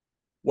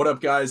What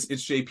up, guys?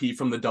 It's JP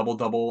from the Double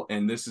Double,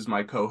 and this is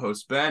my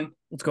co-host Ben.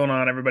 What's going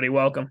on, everybody?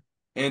 Welcome.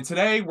 And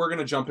today we're going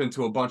to jump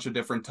into a bunch of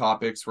different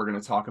topics. We're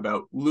going to talk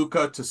about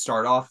Luka to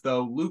start off,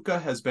 though. Luka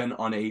has been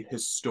on a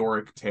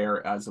historic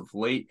tear as of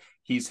late.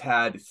 He's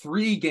had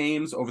 3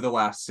 games over the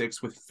last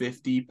 6 with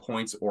 50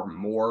 points or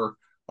more,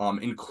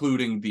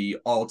 including the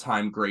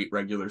all-time great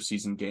regular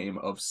season game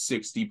of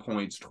 60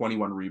 points,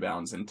 21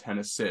 rebounds, and 10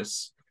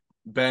 assists.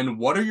 Ben,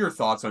 what are your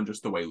thoughts on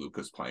just the way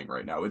Luka's playing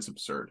right now? It's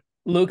absurd.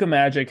 Luka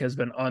Magic has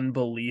been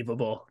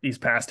unbelievable these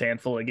past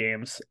handful of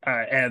games.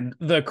 And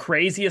the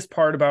craziest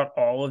part about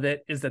all of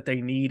it is that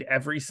they need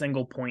every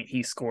single point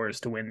he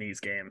scores to win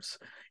these games.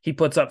 He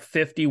puts up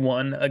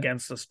 51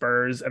 against the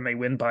Spurs and they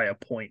win by a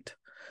point.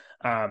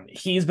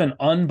 He's been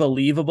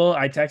unbelievable.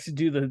 I texted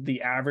you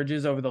the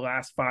averages over the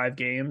last 5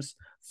 games: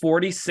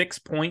 46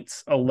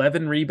 points,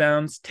 11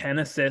 rebounds, 10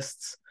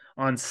 assists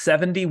on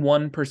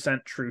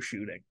 71% true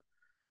shooting.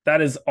 That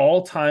is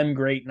all-time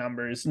great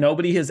numbers.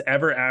 Nobody has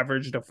ever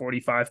averaged a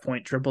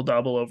 45-point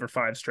triple-double over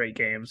 5 straight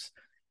games.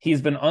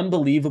 He's been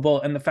unbelievable,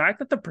 and the fact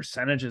that the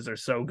percentages are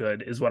so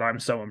good is what I'm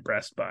so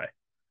impressed by.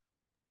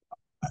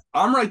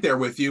 I'm right there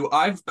with you.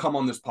 I've come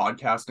on this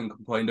podcast and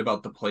complained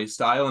about the play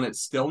style, and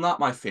it's still not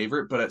my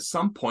favorite, but at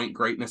some point,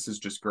 greatness is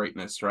just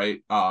greatness,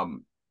 right?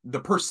 The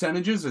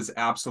percentages is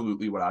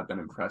absolutely what I've been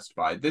impressed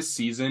by. This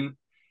season,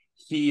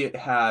 he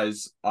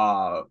has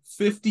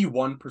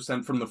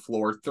 51% from the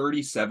floor,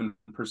 37%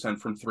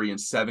 from three, and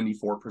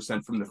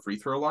 74% from the free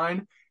throw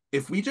line.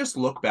 If we just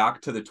look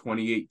back to the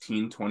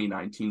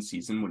 2018-2019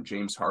 season when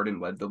James Harden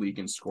led the league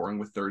in scoring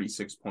with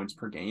 36 points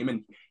per game,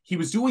 and he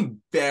was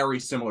doing very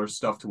similar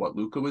stuff to what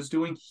Luka was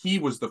doing. He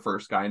was the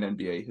first guy in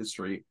NBA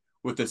history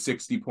with a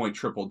 60-point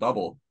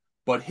triple-double,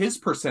 but his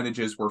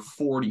percentages were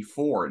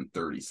 44 and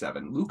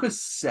 37.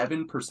 Luka's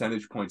 7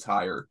 percentage points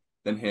higher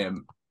than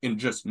him in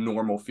just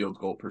normal field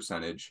goal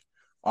percentage.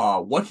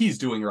 What he's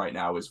doing right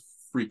now is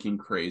freaking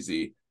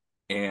crazy.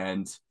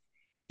 And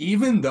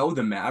even though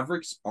the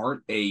Mavericks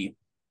aren't an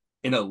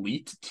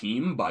elite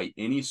team by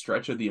any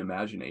stretch of the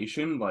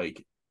imagination,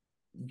 like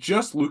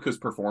just Luka's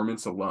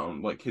performance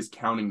alone, like his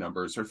counting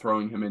numbers are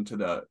throwing him into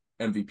the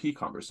MVP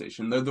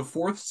conversation. They're the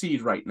 4th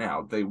seed right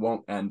now. They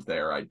won't end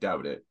there, I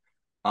doubt it.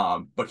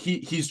 But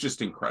he's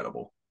just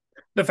incredible.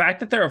 The fact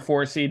that they're a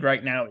 4 seed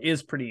right now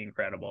is pretty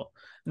incredible.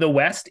 The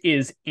West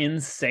is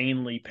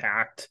insanely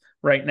packed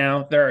right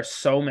now. There are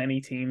so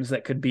many teams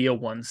that could be a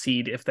 1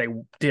 seed if they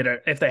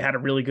had a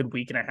really good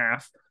week and a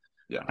half.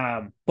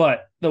 Yeah.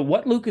 But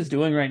what Luke is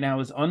doing right now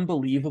is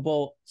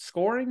unbelievable.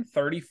 Scoring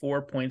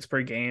 34 points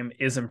per game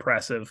is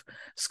impressive.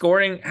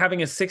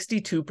 Having a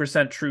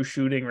 62% true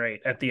shooting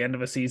rate at the end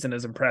of a season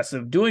is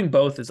impressive. Doing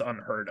both is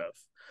unheard of.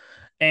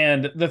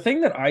 And the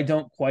thing that I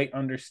don't quite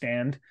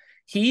understand,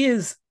 he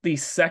is the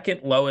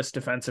second lowest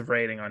defensive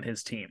rating on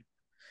his team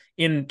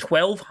in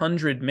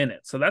 1,200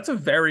 minutes. So that's a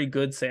very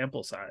good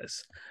sample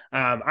size.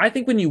 I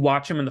think when you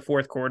watch him in the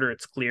fourth quarter,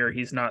 it's clear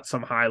he's not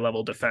some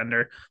high-level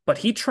defender, but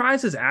he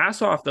tries his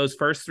ass off those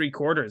first 3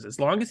 quarters. As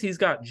long as he's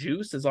got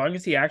juice, as long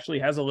as he actually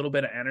has a little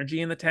bit of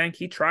energy in the tank,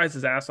 he tries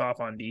his ass off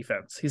on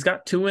defense. He's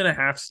got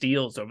 2.5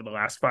 steals over the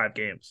last 5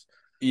 games.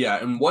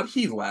 Yeah, and what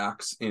he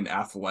lacks in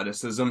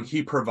athleticism,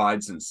 he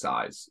provides in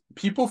size.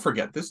 People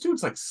forget this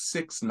dude's like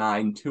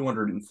 6'9",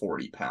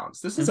 240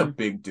 pounds. This is a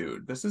big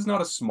dude. This is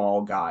not a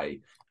small guy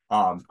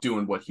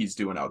doing what he's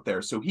doing out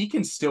there. So he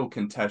can still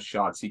contest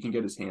shots. He can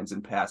get his hands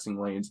in passing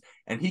lanes,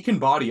 and he can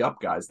body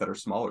up guys that are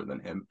smaller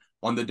than him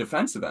on the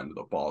defensive end of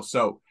the ball.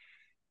 So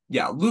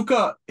yeah,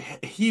 Luka,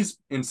 he's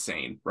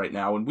insane right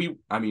now. And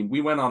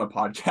we went on a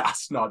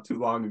podcast not too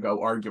long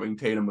ago arguing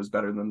Tatum was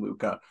better than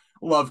Luka.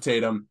 Love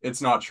Tatum.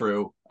 It's not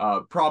true.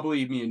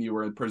 Probably me and you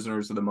were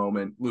prisoners of the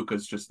moment.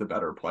 Luka's just the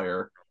better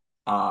player.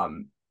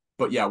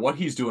 But yeah, what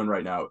he's doing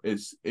right now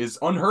is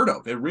unheard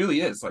of. It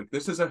really is. Like,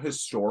 this is a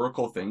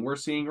historical thing we're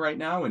seeing right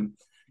now. And,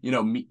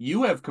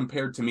 you have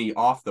compared to me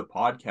off the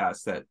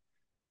podcast that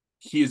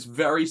he is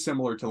very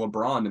similar to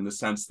LeBron in the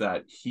sense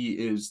that he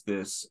is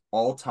this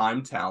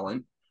all-time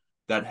talent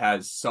that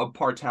has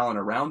subpar talent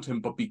around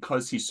him, but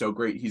because he's so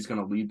great, he's going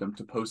to lead them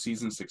to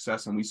postseason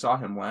success. And we saw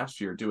him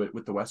last year do it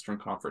with the Western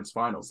Conference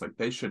Finals. Like,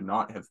 they should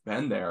not have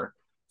been there.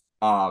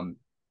 And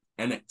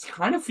it's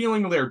kind of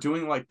feeling they're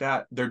doing like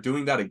that. They're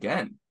doing that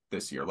again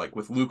this year, like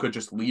with Luka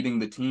just leading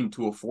the team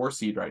to a 4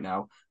 seed right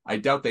now. I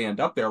doubt they end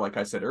up there, like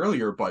I said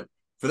earlier, but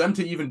for them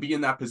to even be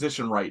in that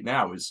position right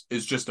now is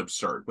just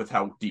absurd with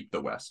how deep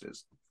the West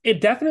is. It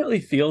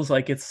definitely feels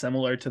like it's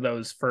similar to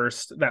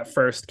that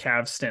first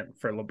Cavs stint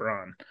for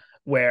LeBron,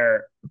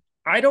 where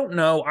I don't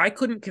know, I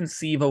couldn't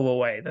conceive of a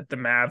way that the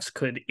Mavs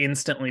could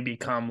instantly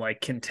become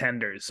like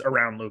contenders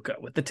around Luka.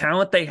 With the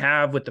talent they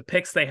have, with the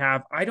picks they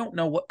have, I don't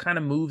know what kind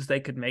of moves they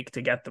could make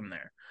to get them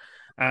there.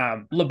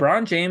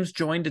 LeBron James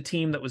joined a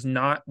team that was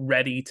not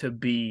ready to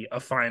be a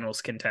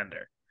finals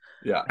contender.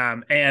 Yeah.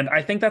 And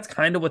I think that's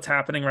kind of what's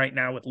happening right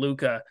now with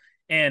Luka.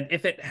 And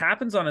if it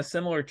happens on a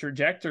similar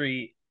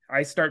trajectory,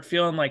 I start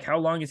feeling like, how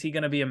long is he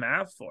going to be a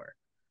Mav for?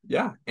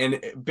 Yeah. And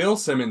Bill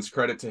Simmons,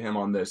 credit to him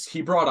on this.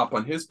 He brought up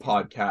on his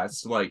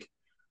podcast, like,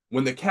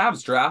 when the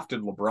Cavs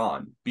drafted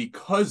LeBron,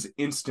 because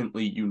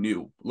instantly you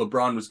knew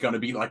LeBron was going to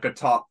be like a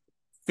top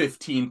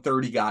 15,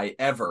 30 guy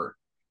ever,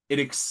 it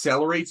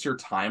accelerates your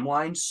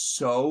timeline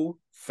so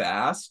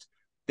fast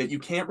that you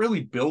can't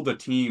really build a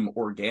team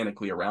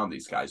organically around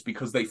these guys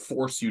because they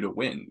force you to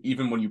win,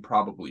 even when you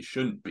probably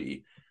shouldn't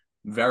be.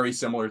 Very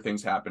similar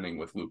things happening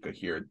with Luka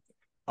here.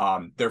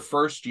 Their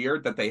first year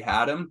that they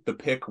had him, the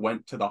pick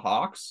went to the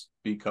Hawks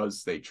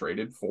because they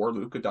traded for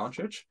Luka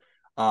Doncic.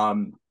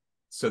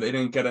 So they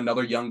didn't get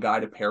another young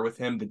guy to pair with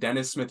him. The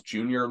Dennis Smith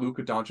Jr.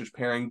 Luka Doncic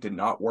pairing did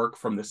not work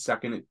from the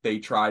second they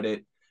tried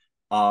it.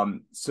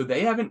 So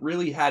they haven't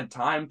really had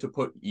time to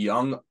put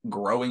young,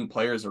 growing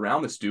players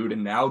around this dude.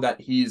 And now that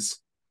he's,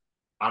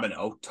 I don't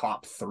know,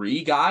 top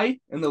 3 guy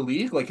in the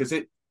league, like, is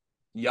it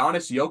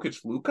Giannis,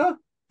 Jokic, Luka?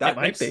 That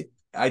might be.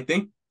 I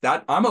think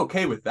that I'm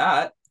okay with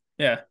that.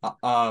 Yeah. So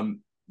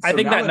I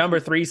think that number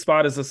 3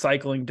 spot is a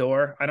cycling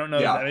door. I don't know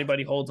Yeah. if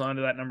anybody holds on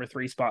to that number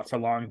 3 spot for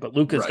long, but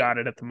Luka's got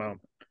it at the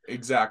moment.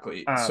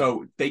 Exactly.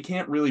 So they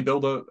can't really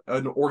build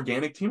an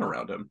organic team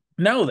around him.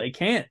 No, they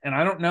can't. And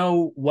I don't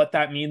know what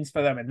that means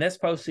for them in this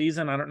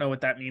postseason. I don't know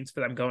what that means for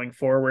them going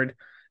forward.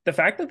 The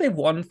fact that they've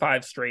won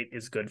 5 straight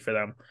is good for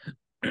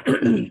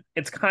them.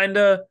 It's kind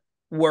of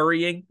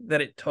worrying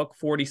that it took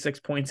 46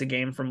 points a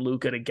game from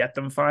Luka to get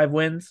them 5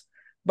 wins.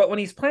 But when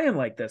he's playing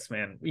like this,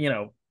 man, you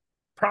know,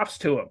 props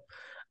to him.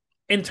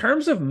 In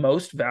terms of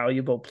most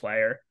valuable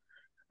player,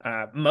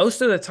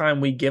 most of the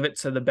time we give it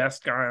to the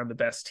best guy on the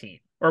best team,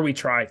 or we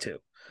try to.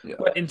 Yeah.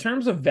 But in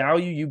terms of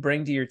value you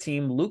bring to your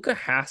team, Luka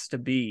has to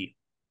be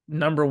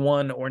number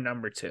 1 or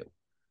number 2.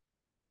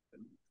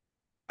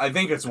 I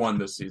think it's 1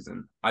 this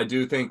season. I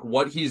do think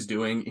what he's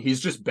doing, he's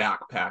just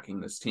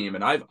backpacking this team.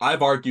 And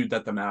I've argued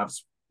that the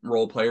Mavs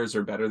role players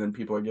are better than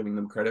people are giving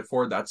them credit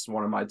for. That's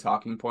one of my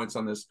talking points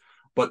on this.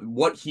 But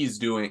what he's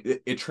doing,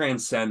 it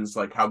transcends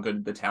like how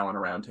good the talent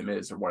around him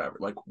is or whatever.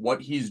 Like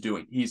what he's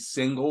doing, he's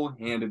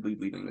single-handedly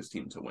leading this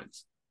team to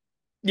wins.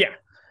 Yeah.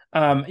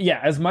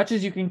 As much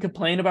as you can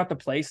complain about the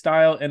play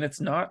style, and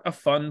it's not a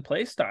fun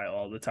play style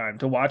all the time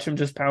to watch him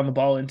just pound the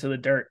ball into the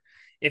dirt.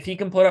 If he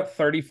can put up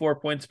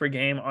 34 points per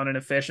game on an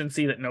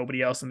efficiency that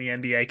nobody else in the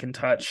NBA can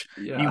touch,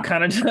 you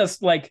kind of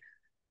just like,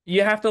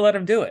 you have to let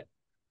him do it.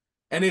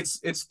 And it's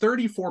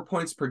 34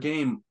 points per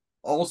game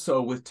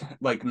also with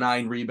like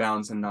 9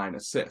 rebounds and 9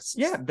 assists.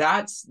 Yeah.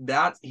 That's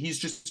he's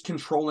just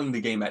controlling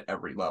the game at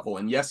every level.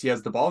 And yes, he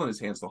has the ball in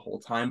his hands the whole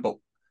time, but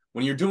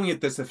when you're doing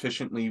it this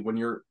efficiently, when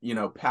you're, you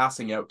know,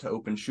 passing out to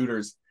open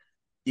shooters,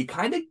 you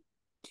kind of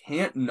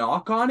can't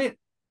knock on it.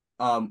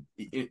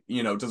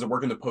 You know, does it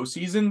work in the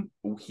postseason?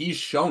 He's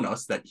shown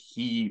us that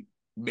he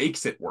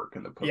makes it work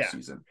in the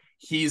postseason. Yeah.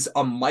 He's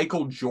a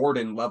Michael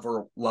Jordan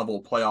level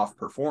playoff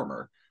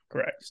performer.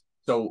 Correct.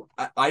 So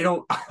I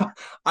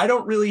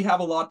don't really have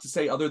a lot to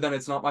say other than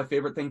it's not my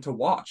favorite thing to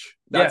watch.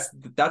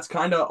 That's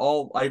kind of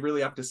all I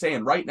really have to say.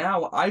 And right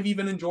now, I've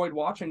even enjoyed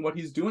watching what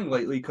he's doing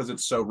lately because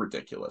it's so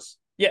ridiculous.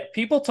 Yeah,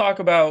 people talk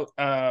about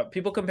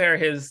people compare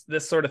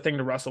this sort of thing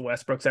to Russell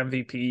Westbrook's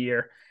MVP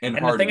year. And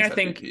the thing I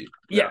think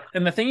MVP.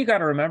 And the thing you got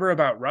to remember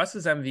about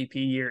Russ's MVP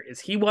year is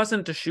he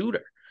wasn't a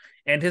shooter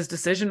and his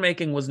decision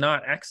making was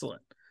not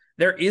excellent.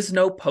 There is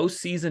no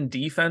postseason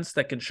defense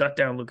that can shut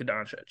down Luka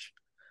Doncic.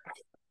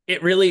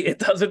 It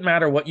doesn't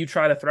matter what you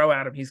try to throw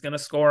at him. He's going to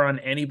score on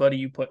anybody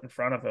you put in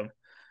front of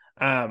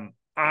him.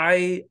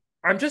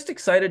 I'm just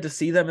excited to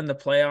see them in the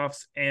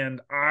playoffs,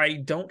 and I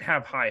don't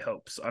have high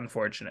hopes,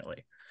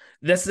 unfortunately.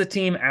 This is a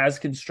team as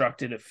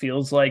constructed. It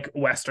feels like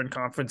Western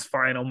Conference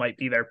Final might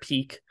be their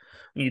peak.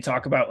 When you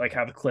talk about like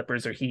how the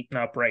Clippers are heating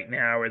up right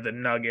now, or the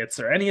Nuggets,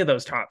 or any of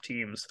those top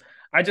teams,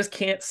 I just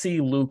can't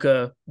see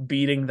Luka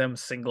beating them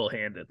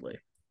single-handedly.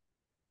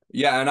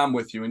 Yeah, and I'm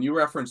with you. And you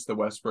referenced the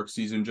Westbrook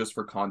season just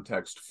for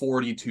context,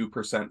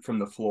 42% from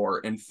the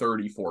floor and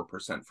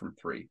 34% from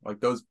 3.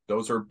 Like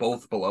those are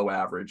both below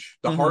average.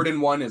 The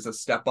Harden one is a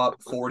step up,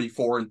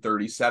 44 and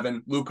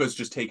 37. Luka's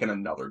just taken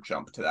another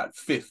jump to that,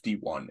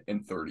 51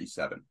 and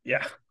 37.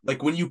 Yeah.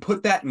 Like when you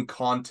put that in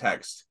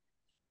context,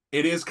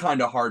 it is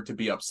kind of hard to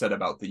be upset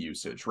about the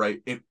usage, right?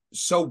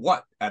 So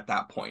what at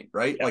that point,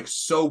 right? Yeah. Like,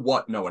 so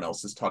what no one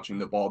else is touching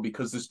the ball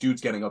because this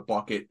dude's getting a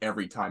bucket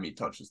every time he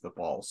touches the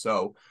ball.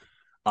 So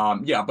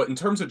but in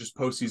terms of just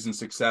postseason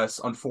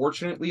success,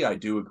 unfortunately, I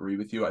do agree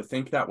with you. I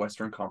think that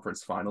Western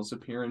Conference Finals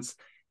appearance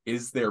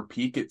is their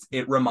peak.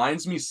 It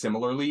reminds me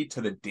similarly to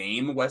the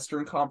Dame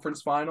Western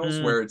Conference Finals,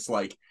 where it's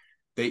like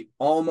they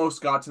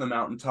almost got to the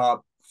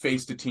mountaintop,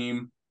 faced a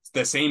team,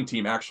 the same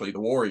team, actually,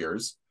 the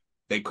Warriors.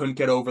 They couldn't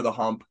get over the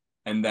hump,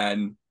 and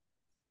then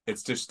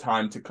it's just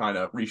time to kind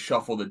of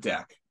reshuffle the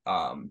deck.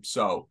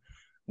 So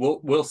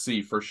we'll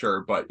see for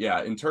sure. But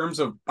yeah, in terms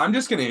of, I'm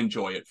just going to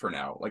enjoy it for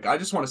now. Like, I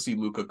just want to see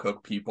Luka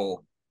cook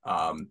people.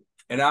 And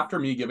after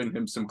me giving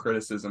him some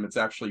criticism, it's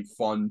actually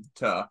fun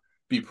to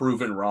be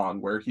proven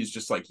wrong, where he's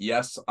just like,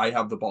 yes, I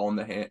have the ball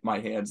in my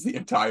hands the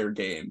entire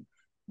game,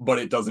 but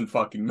it doesn't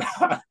fucking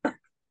matter.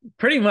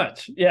 Pretty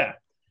much. Yeah.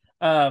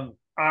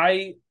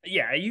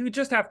 You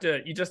just have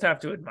to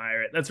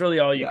admire it. That's really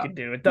all you Yeah. can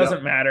do. It Yep.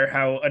 doesn't matter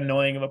how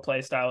annoying of a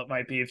play style it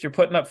might be. If you're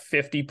putting up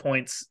 50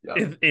 points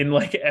Yep. in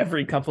like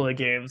every couple of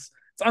games,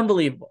 it's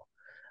unbelievable.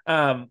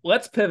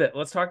 Let's pivot.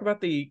 Let's talk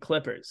about the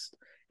Clippers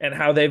and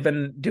how they've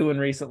been doing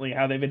recently,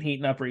 how they've been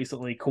heating up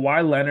recently.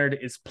 Kawhi Leonard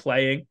is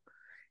playing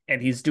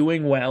and he's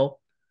doing well.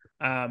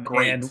 And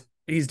Great.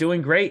 he's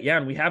doing great. Yeah.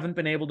 And we haven't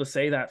been able to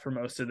say that for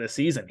most of the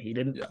season. He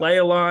didn't Yeah. play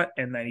a lot,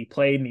 and then he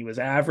played and he was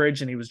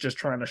average and he was just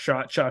trying to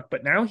shot chuck.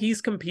 But now he's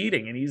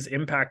competing and he's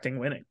impacting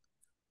winning.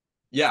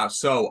 Yeah,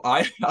 so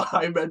I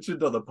I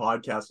mentioned on the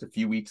podcast a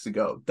few weeks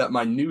ago that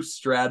my new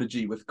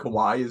strategy with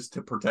Kawhi is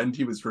to pretend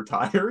he was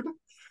retired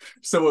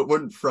so it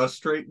wouldn't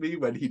frustrate me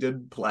when he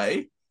didn't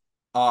play.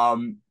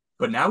 Um,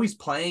 but now he's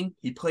playing.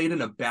 He played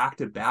in a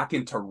back-to-back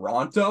in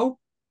Toronto.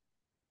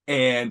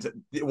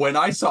 And when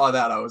I saw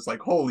that, I was like,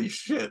 holy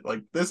shit,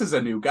 like this is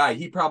a new guy.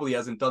 He probably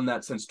hasn't done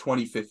that since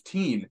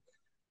 2015.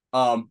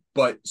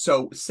 But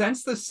so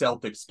since the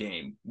Celtics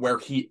game, where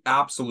he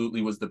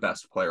absolutely was the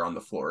best player on the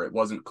floor, it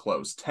wasn't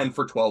close. 10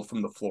 for 12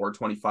 from the floor,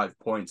 25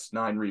 points,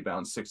 9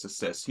 rebounds, 6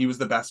 assists. He was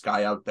the best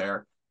guy out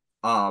there.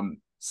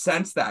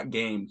 Since that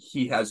game,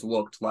 he has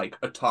looked like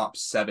a top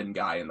 7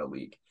 guy in the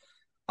league.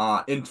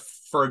 And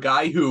for a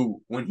guy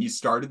who, when he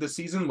started the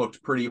season,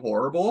 looked pretty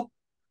horrible,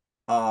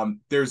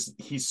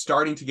 he's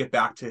starting to get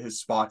back to his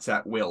spots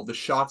at will. The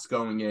shots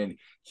going in.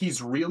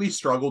 He's really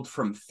struggled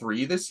from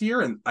 3 this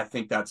year, and I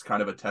think that's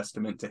kind of a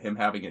testament to him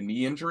having a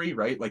knee injury,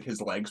 right? Like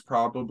his legs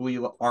probably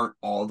aren't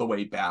all the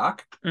way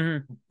back.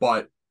 Mm-hmm.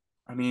 But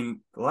I mean,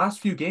 the last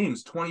few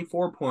games,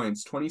 24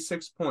 points,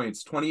 26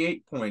 points,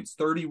 28 points,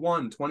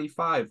 31,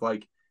 25,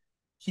 like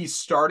he's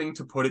starting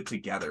to put it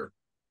together.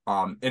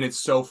 And it's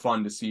so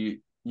fun to see,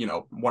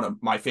 one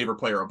of my favorite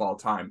player of all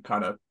time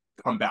kind of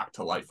come back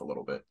to life a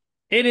little bit.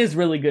 It is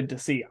really good to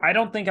see. I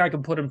don't think I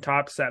can put him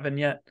top 7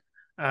 yet.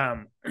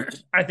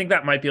 I think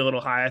that might be a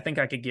little high. I think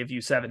I could give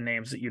you 7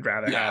 names that you'd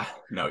rather have.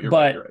 No, you're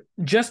but right.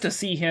 Just to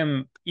see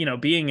him,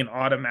 being an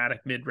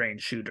automatic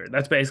mid-range shooter,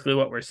 that's basically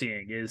what we're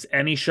seeing. Is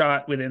any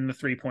shot within the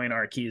 3-point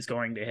arc he's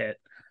going to hit.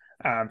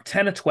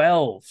 10 of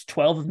 12,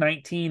 12 of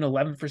 19,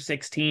 11 for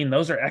 16.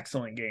 Those are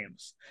excellent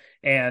games.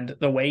 And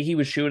the way he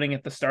was shooting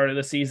at the start of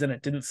the season,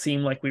 it didn't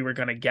seem like we were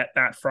going to get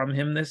that from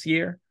him this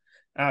year.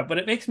 But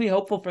it makes me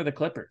hopeful for the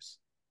Clippers,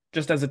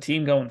 just as a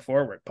team going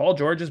forward. Paul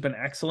George has been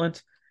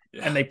excellent,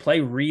 and they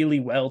play really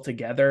well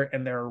together,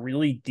 and they're a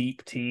really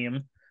deep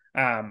team.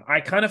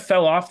 I kind of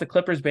fell off the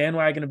Clippers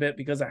bandwagon a bit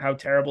because of how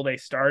terrible they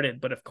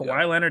started, but if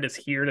Kawhi Leonard is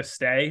here to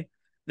stay,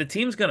 the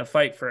team's going to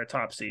fight for a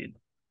top seed.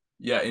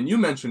 Yeah, and you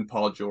mentioned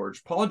Paul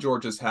George. Paul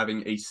George is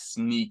having a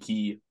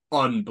sneaky,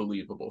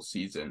 unbelievable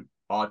season.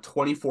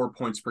 24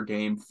 points per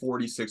game,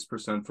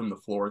 46% from the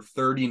floor,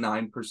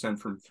 39%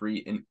 from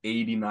 3, and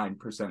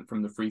 89%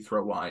 from the free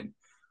throw line.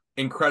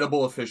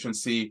 Incredible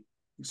efficiency,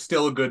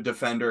 still a good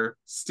defender,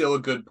 still a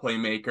good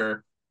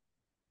playmaker.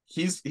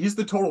 He's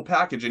the total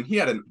package, and he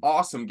had an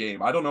awesome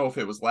game. I don't know if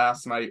it was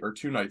last night or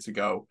 2 nights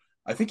ago.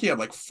 I think he had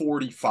like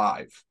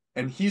 45.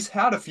 And he's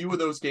had a few of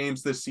those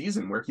games this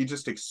season where he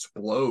just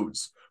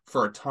explodes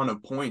for a ton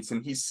of points,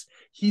 and he's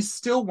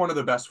still one of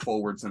the best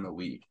forwards in the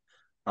league.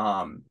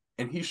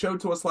 And he showed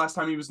to us last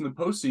time he was in the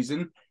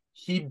postseason,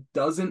 he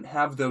doesn't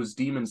have those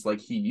demons like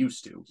he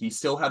used to. He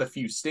still had a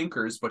few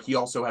stinkers, but he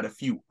also had a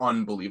few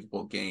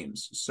unbelievable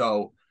games.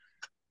 So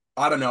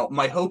I don't know.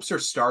 My hopes are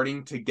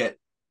starting to get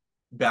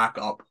back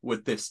up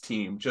with this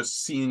team.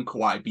 Just seeing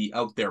Kawhi be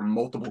out there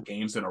multiple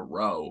games in a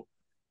row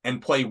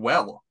and play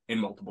well in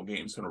multiple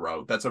games in a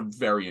row. That's a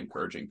very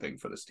encouraging thing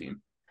for this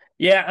team.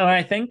 Yeah, and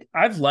I think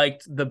I've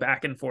liked the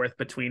back and forth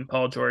between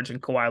Paul George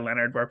and Kawhi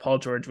Leonard, where Paul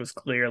George was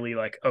clearly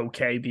like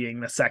okay being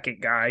the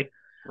second guy.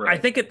 Right.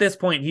 I think at this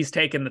point he's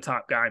taken the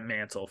top guy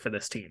mantle for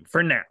this team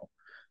for now.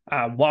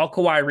 While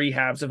Kawhi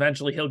rehabs,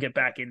 eventually he'll get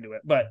back into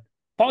it. But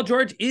Paul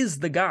George is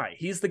the guy.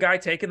 He's the guy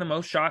taking the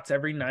most shots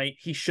every night.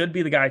 He should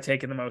be the guy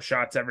taking the most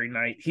shots every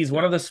night. He's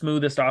one of the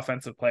smoothest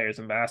offensive players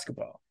in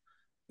basketball.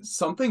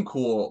 Something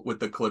cool with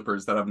the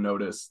Clippers that I've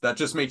noticed that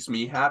just makes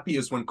me happy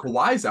is when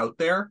Kawhi's out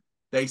there,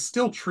 they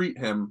still treat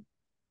him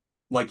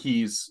like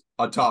he's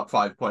a top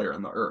 5 player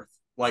on the earth.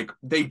 Like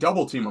they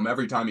double team him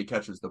every time he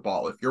catches the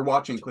ball. If you're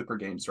watching Clipper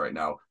games right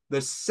now, the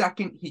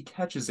second he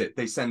catches it,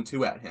 they send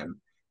 2 at him.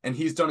 And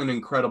he's done an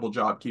incredible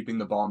job keeping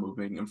the ball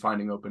moving and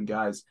finding open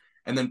guys.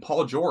 And then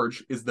Paul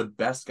George is the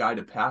best guy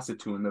to pass it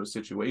to in those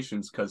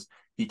situations because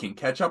he can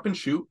catch up and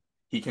shoot,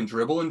 he can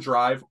dribble and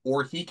drive,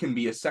 or he can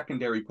be a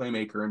secondary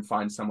playmaker and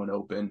find someone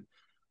open.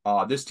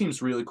 This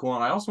team's really cool.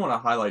 And I also want to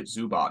highlight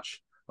Zubac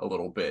a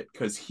little bit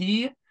because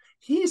he's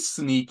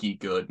sneaky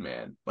good,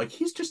 man. Like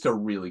he's just a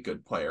really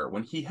good player.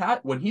 When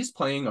he's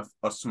playing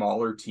a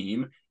smaller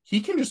team,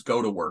 he can just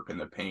go to work in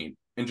the paint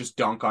and just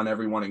dunk on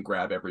everyone and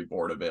grab every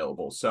board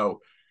available.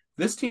 So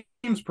this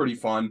team's pretty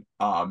fun.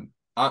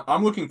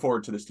 I'm looking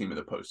forward to this team in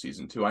the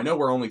postseason too. I know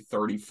we're only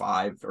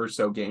 35 or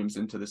so games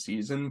into the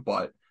season,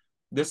 but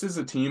this is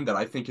a team that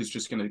I think is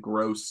just going to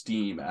grow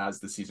steam as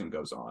the season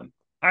goes on.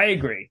 I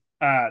agree.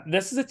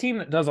 This is a team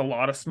that does a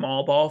lot of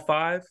small ball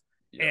 5.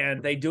 Yeah.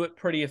 and they do it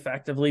pretty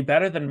effectively,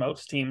 better than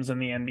most teams in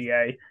the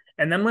NBA.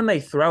 And then when they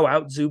throw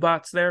out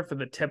Zubats there for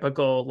the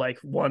typical like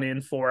 1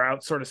 in 4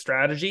 out sort of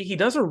strategy, he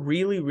does a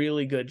really,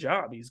 really good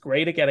job. He's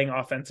great at getting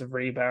offensive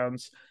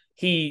rebounds.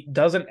 He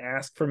doesn't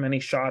ask for many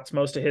shots.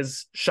 Most of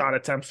his shot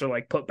attempts are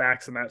like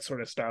putbacks and that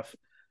sort of stuff.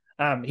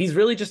 He's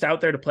really just out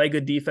there to play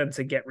good defense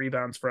and get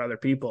rebounds for other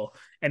people,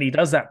 and he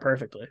does that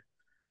perfectly.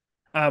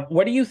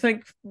 What do you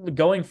think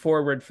going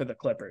forward for the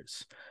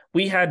Clippers?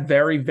 We had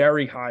very,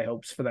 very high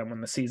hopes for them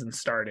when the season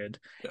started,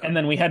 and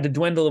then we had to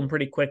dwindle them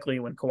pretty quickly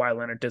when Kawhi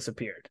Leonard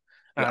disappeared.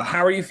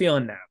 How are you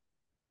feeling now?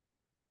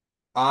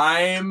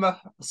 I'm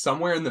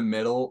somewhere in the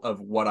middle of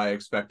what I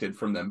expected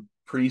from them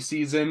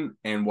preseason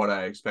and what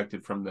I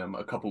expected from them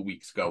a couple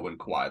weeks ago when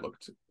Kawhi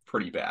looked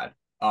pretty bad.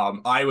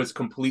 I was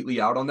completely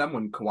out on them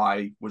when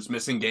Kawhi was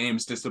missing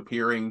games,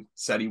 disappearing,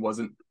 said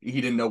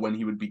he didn't know when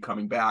he would be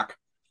coming back.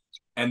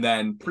 And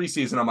then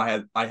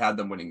preseason, I had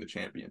them winning the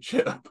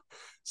championship.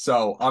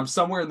 So I'm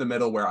somewhere in the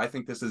middle where I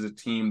think this is a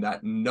team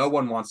that no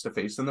one wants to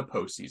face in the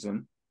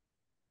postseason.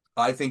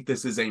 I think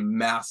this is a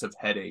massive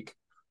headache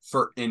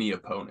for any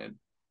opponent.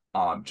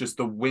 Just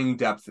the wing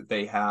depth that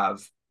they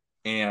have,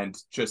 and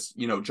just,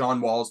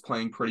 John Wall's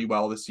playing pretty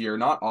well this year.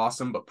 Not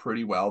awesome, but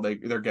pretty well.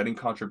 They're getting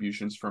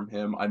contributions from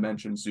him. I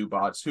mentioned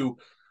Zubats, who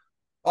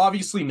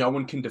obviously no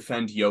one can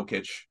defend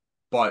Jokic,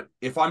 but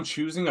if I'm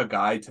choosing a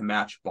guy to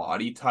match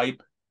body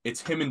type,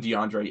 it's him and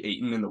DeAndre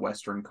Ayton in the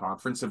Western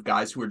Conference, of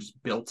guys who are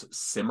just built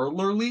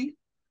similarly.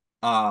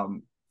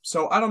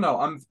 So I don't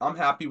know. I'm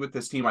happy with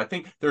this team. I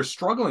think they're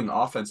struggling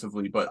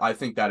offensively, but I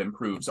think that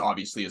improves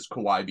obviously as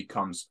Kawhi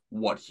becomes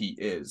what he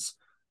is.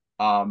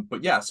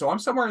 But yeah, so I'm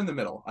somewhere in the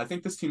middle. I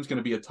think this team's going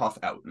to be a tough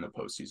out in the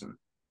postseason.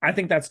 I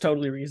think that's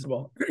totally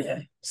reasonable.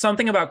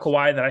 Something about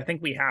Kawhi that I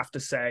think we have to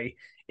say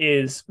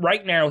is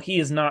right now he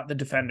is not the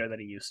defender that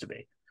he used to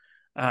be.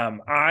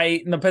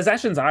 In the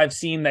possessions I've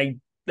seen,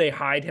 they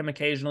hide him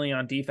occasionally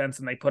on defense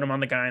and they put him on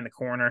the guy in the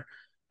corner.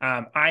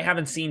 I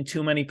haven't seen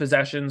too many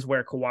possessions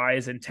where Kawhi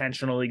is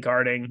intentionally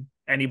guarding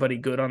anybody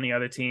good on the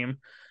other team.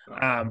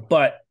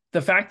 But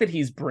the fact that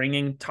he's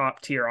bringing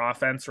top tier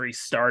offense, or he's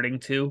starting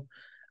to,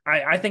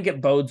 I think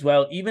it bodes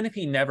well, even if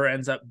he never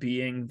ends up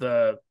being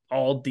the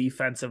all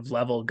defensive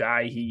level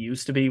guy he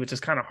used to be, which is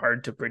kind of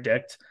hard to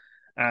predict.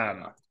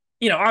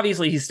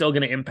 Obviously he's still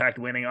going to impact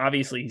winning.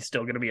 Obviously he's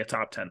still going to be a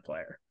top 10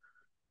 player.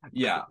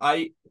 Yeah,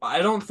 I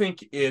don't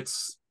think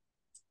it's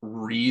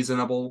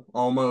reasonable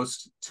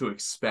almost to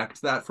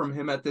expect that from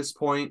him at this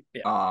point.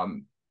 Yeah.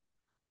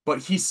 But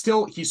he's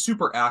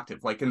super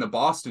active. Like in the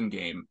Boston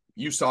game,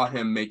 you saw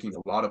him making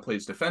a lot of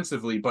plays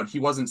defensively, but he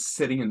wasn't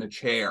sitting in the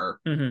chair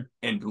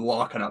and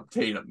locking up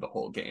Tatum the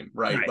whole game,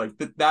 right? Like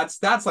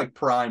that's like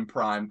prime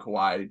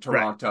Kawhi,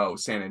 Toronto,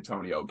 San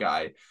Antonio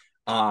guy.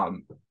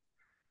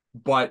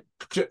 But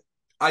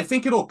I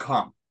think it'll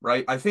come,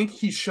 right? I think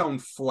he's shown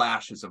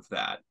flashes of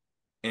that.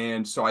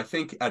 And so I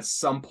think at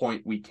some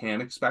point we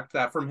can expect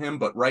that from him.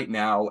 But right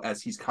now,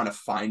 as he's kind of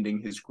finding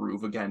his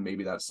groove again,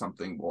 maybe that's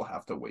something we'll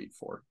have to wait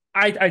for.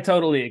 I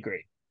totally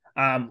agree.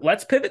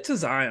 Let's pivot to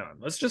Zion.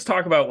 Let's just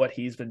talk about what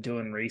he's been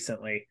doing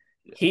recently.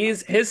 Yeah.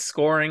 His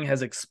scoring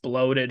has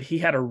exploded. He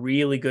had a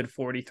really good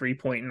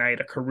 43-point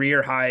night, a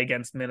career high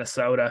against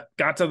Minnesota,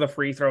 got to the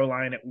free throw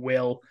line at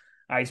will.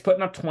 He's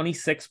putting up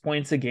 26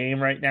 points a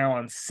game right now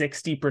on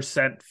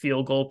 60%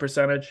 field goal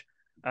percentage.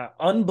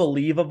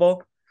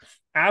 Unbelievable.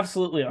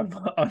 Absolutely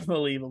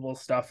unbelievable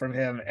stuff from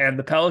him. And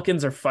the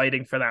Pelicans are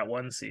fighting for that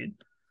 1 seed.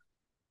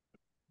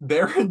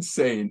 They're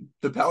insane.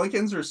 The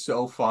Pelicans are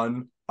so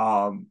fun.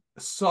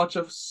 Such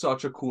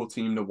a cool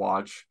team to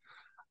watch.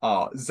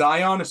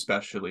 Zion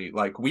especially,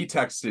 like we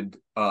texted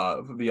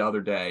the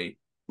other day,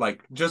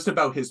 like just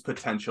about his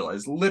potential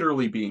as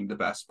literally being the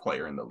best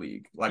player in the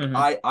league. Like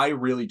I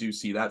really do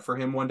see that for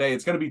him one day.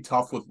 It's going to be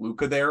tough with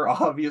Luka there,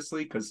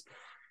 obviously, because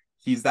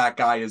he's that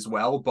guy as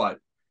well. But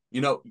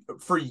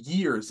for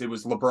years it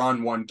was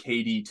LeBron 1,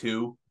 KD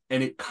 2,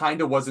 and it kind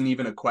of wasn't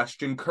even a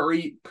question.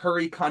 Curry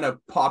kind of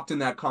popped in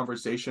that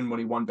conversation when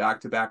he won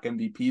back-to-back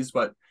MVPs,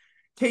 but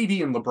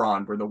KD and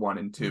LeBron were the 1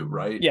 and 2,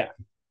 right? Yeah.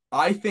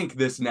 I think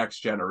this next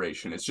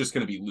generation is just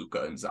going to be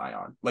Luka and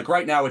Zion. Like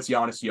right now it's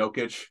Giannis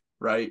Jokic,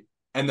 right?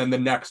 And then the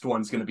next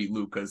one's going to be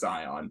Luka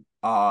Zion.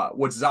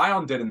 What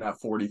Zion did in that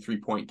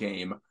 43-point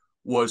game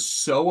was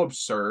so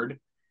absurd.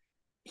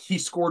 He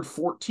scored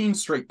 14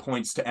 straight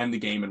points to end the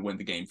game and win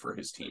the game for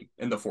his team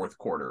in the fourth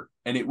quarter.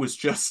 And it was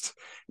just,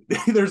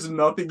 there's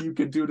nothing you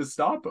can do to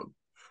stop him.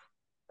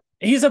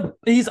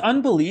 He's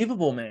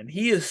unbelievable, man.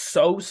 He is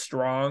so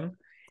strong.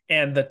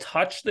 And the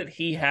touch that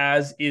he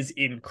has is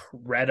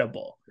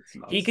incredible.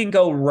 He can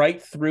go right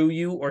through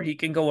you, or he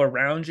can go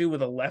around you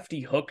with a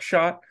lefty hook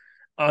shot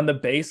on the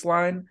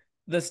baseline.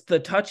 The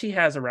touch he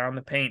has around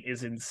the paint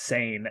is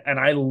insane. And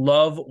I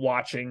love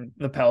watching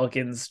the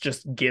Pelicans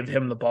just give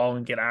him the ball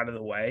and get out of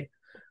the way.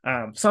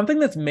 Something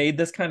that's made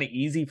this kind of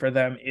easy for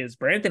them is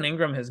Brandon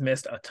Ingram has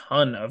missed a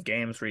ton of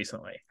games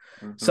recently.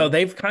 So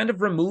they've kind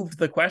of removed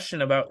the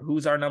question about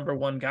who's our number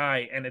 1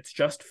 guy, and it's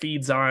just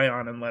feed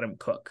Zion and let him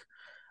cook.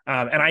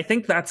 And I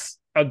think that's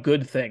a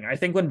good thing. I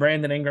think when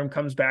Brandon Ingram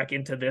comes back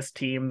into this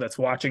team that's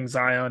watching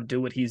Zion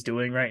do what he's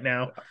doing right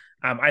now,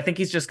 I think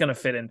he's just going to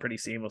fit in pretty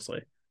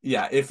seamlessly.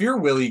 Yeah, if you're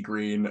Willie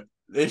Green,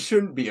 it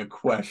shouldn't be a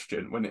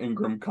question when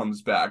Ingram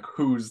comes back.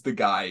 Who's the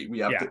guy we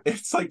have Yeah. to?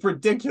 It's like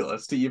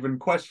ridiculous to even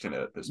question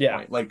it at this Yeah.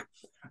 point. Like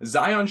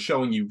Zion's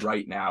showing you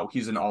right now,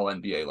 he's an All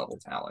NBA level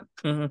talent.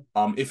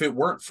 If it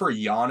weren't for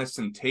Giannis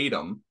and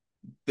Tatum,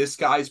 this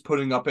guy's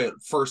putting up a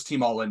first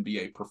team All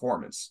NBA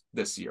performance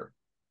this year.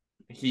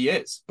 He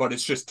is, but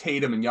it's just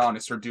Tatum and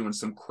Giannis are doing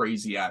some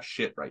crazy ass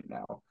shit right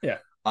now. Yeah.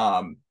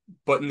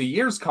 But in the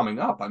years coming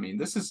up, I mean,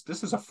 this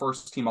is a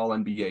first team All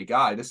NBA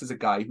guy. This is a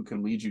guy who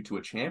can lead you to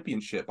a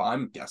championship,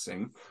 I'm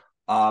guessing.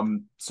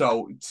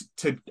 So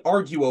to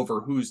argue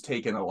over who's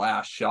taking the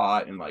last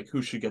shot and like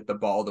who should get the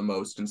ball the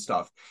most and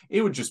stuff,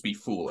 it would just be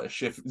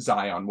foolish if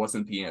Zion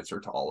wasn't the answer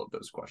to all of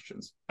those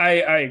questions. I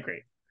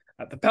agree.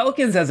 The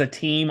Pelicans as a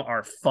team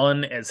are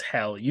fun as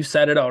hell. You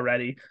said it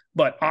already,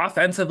 but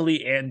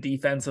offensively and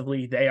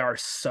defensively, they are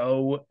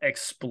so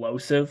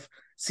explosive.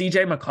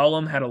 CJ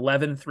McCollum had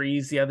 11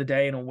 threes the other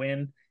day in a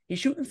win. He's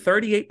shooting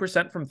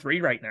 38% from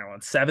three right now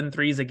on 7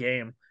 threes a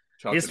game.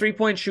 His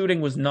 3-point shooting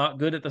was not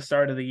good at the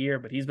start of the year,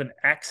 but he's been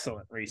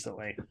excellent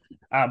recently.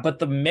 But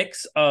the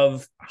mix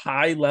of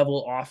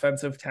high-level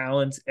offensive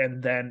talent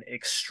and then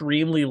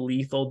extremely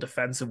lethal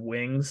defensive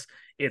wings,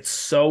 it's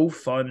so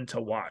fun to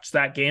watch.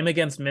 That game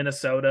against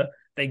Minnesota,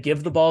 they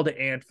give the ball to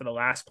Ant for the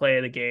last play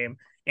of the game.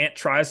 Ant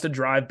tries to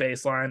drive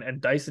baseline,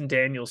 and Dyson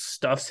Daniels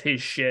stuffs his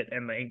shit,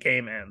 and the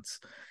game ends.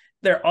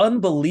 They're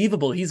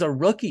unbelievable. He's a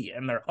rookie,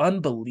 and they're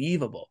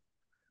unbelievable.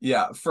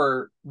 Yeah,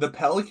 for the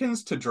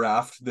Pelicans to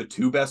draft the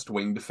 2 best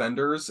wing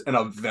defenders in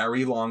a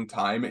very long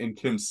time in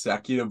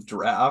consecutive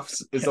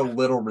drafts is a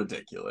little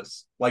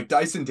ridiculous. Like,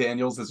 Dyson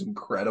Daniels is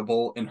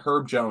incredible, and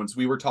Herb Jones,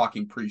 we were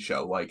talking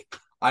pre-show, like,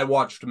 I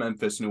watched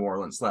Memphis, New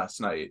Orleans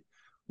last night.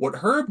 What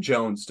Herb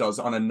Jones does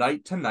on a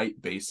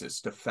night-to-night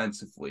basis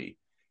defensively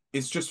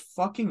is just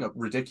fucking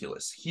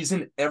ridiculous. He's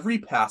in every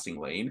passing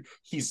lane.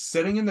 He's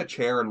sitting in the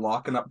chair and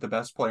locking up the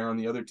best player on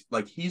the other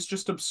like, he's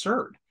just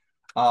absurd.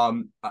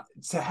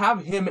 To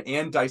have him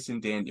and Dyson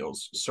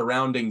Daniels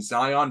surrounding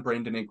Zion,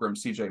 Brandon Ingram,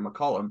 CJ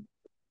McCollum,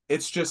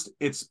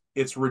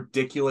 it's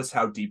ridiculous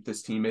how deep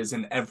this team is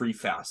in every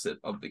facet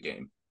of the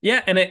game.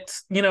 Yeah, and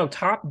it's,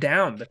 top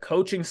down. The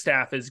coaching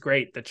staff is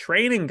great. The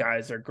training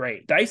guys are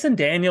great. Dyson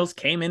Daniels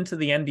came into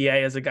the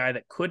NBA as a guy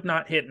that could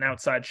not hit an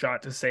outside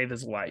shot to save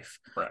his life.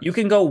 Correct. You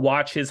can go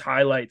watch his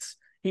highlights.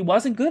 He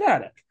wasn't good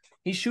at it.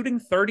 He's shooting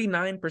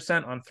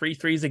 39% on 3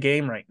 threes a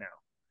game right now.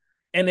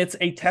 And it's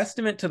a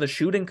testament to the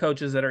shooting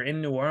coaches that are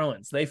in New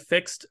Orleans. They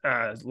fixed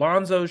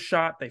Lonzo's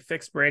shot. They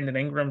fixed Brandon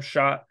Ingram's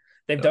shot.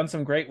 They've done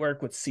some great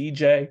work with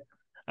CJ.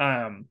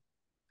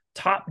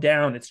 Top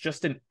down, it's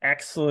just an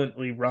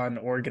excellently run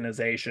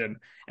organization.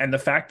 And the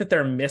fact that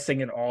they're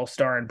missing an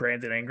all-star in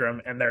Brandon Ingram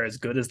and they're as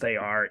good as they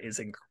are is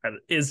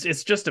incredible.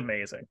 It's just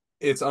amazing.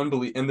 It's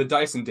unbelievable. And the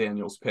Dyson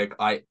Daniels pick,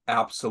 I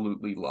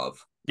absolutely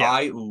love. Yeah.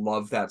 I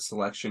love that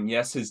selection.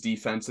 Yes, his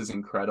defense is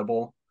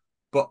incredible.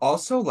 But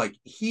also, like,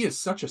 he is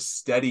such a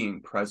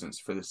steadying presence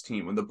for this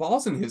team. When the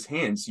ball's in his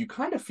hands, you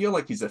kind of feel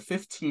like he's a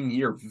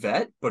 15-year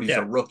vet, but he's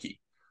a rookie.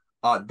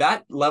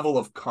 That level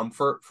of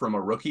comfort from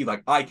a rookie,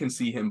 like, I can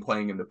see him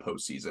playing in the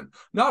postseason.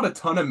 Not a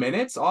ton of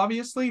minutes,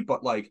 obviously,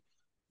 but, like,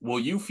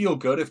 will you feel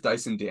good if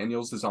Dyson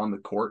Daniels is on the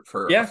court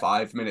for a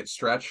 5-minute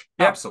stretch?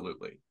 Yeah.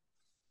 Absolutely.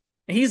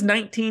 He's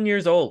 19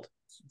 years old.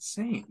 It's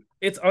insane.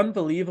 It's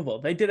unbelievable.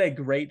 They did a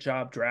great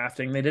job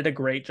drafting. They did a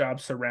great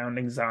job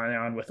surrounding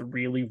Zion with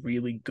really,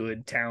 really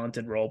good,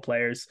 talented role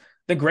players.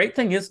 The great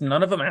thing is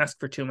none of them ask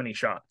for too many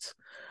shots.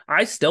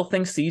 I still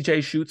think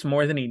CJ shoots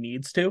more than he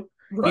needs to.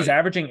 Right. He's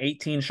averaging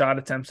 18 shot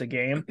attempts a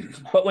game.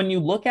 But when you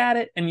look at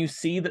it and you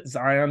see that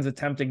Zion's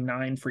attempting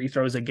 9 free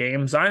throws a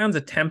game, Zion's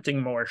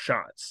attempting more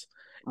shots.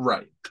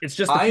 Right. It's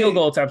just the field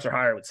goal attempts are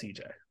higher with CJ.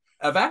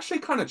 I've actually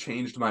kind of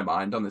changed my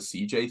mind on the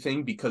CJ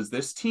thing because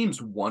this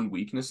team's one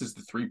weakness is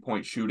the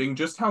 3-point shooting,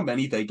 just how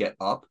many they get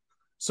up.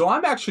 So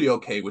I'm actually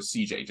okay with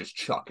CJ just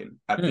chucking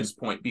at this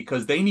point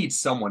because they need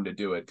someone to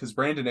do it because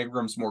Brandon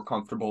Ingram's more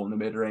comfortable in the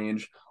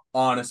mid-range.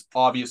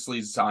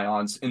 Obviously,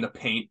 Zion's in the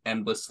paint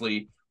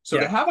endlessly. So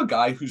to have a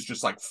guy who's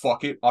just like,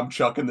 fuck it, I'm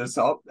chucking this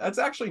up, that's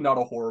actually not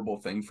a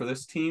horrible thing for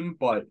this team.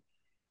 But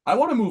I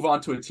want to move on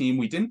to a team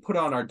we didn't put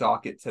on our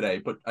docket today,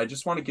 but I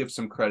just want to give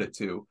some credit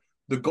to.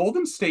 The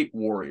Golden State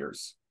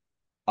Warriors.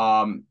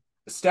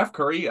 Steph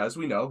Curry, as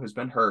we know, has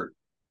been hurt.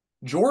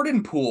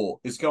 Jordan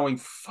Poole is going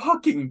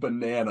fucking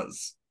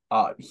bananas.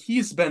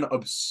 He's been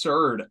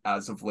absurd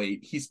as of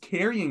late. He's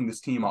carrying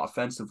this team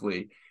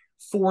offensively.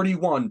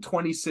 41,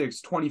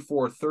 26,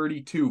 24,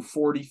 32,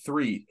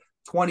 43,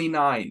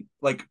 29.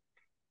 Like,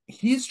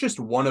 he's just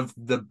one of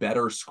the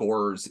better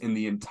scorers in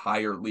the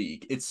entire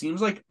league. It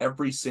seems like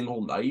every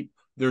single night,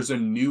 there's a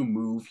new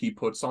move he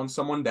puts on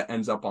someone that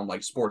ends up on like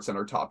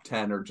SportsCenter top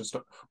 10 or just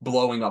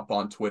blowing up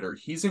on Twitter.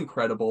 He's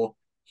incredible.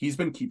 He's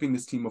been keeping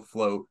this team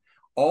afloat.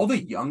 All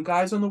the young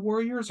guys on the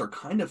Warriors are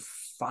kind of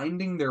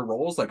finding their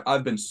roles. Like,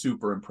 I've been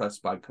super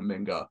impressed by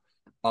Kuminga.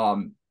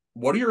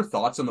 What are your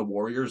thoughts on the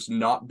Warriors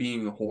not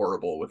being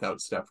horrible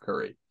without Steph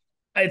Curry?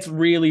 It's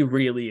really,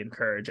 really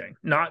encouraging.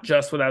 Not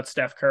just without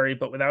Steph Curry,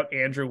 but without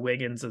Andrew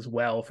Wiggins as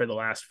well for the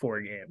last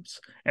 4 games.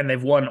 And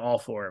they've won all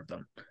 4 of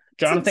them. It's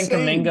Jonathan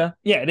insane. Kuminga,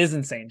 yeah, it is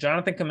insane.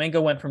 Jonathan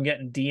Kuminga went from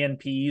getting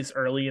DNPs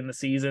early in the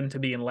season to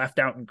being left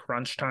out in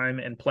crunch time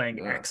and playing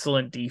Yeah.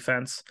 excellent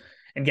defense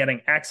and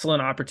getting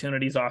excellent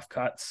opportunities off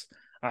cuts.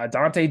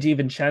 Dante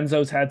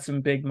DiVincenzo's had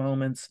some big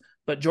moments,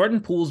 but Jordan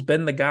Poole's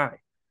been the guy.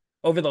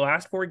 Over the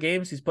last 4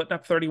 games, he's putting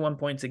up 31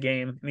 points a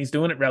game, and he's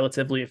doing it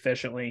relatively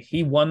efficiently.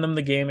 He won them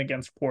the game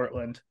against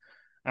Portland.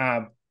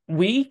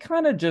 We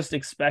kind of just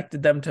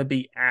expected them to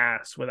be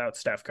ass without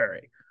Steph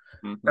Curry.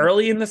 Mm-hmm.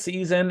 Early in the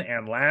season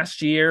and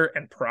last year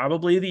and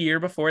probably the year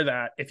before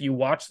that, if you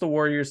watch the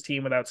Warriors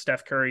team without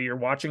Steph Curry, you're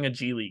watching a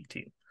G League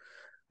team.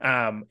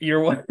 And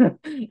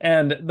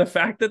the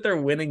fact that they're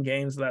winning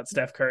games without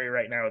Steph Curry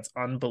right now, it's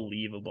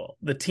unbelievable.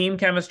 The team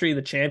chemistry,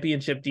 the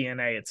championship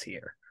DNA, it's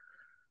here.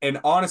 And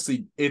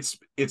honestly, it's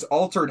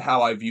altered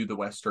how I view the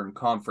Western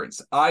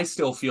Conference. I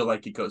still feel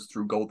like it goes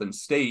through Golden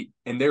State,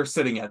 and they're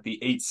sitting at the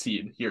 8th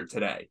seed here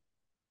today.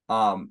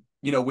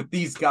 With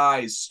these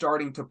guys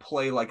starting to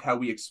play like how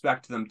we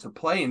expect them to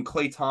play, and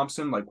Klay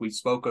Thompson, like we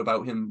spoke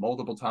about him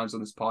multiple times on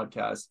this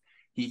podcast,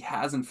 he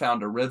hasn't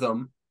found a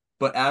rhythm,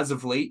 but as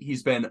of late,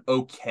 he's been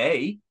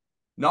okay.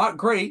 Not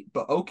great,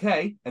 but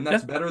okay. And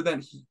that's better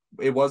than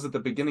it was at the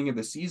beginning of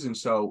the season.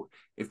 So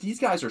if these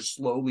guys are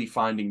slowly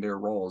finding their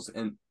roles,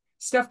 and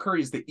Steph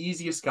Curry is the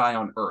easiest guy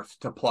on earth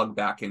to plug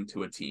back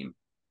into a team,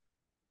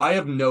 I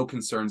have no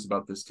concerns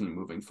about this team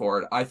moving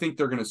forward. I think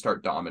they're going to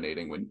start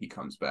dominating when he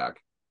comes back.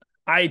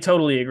 I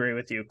totally agree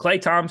with you. Klay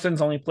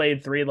Thompson's only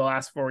played 3 of the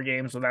last 4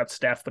 games without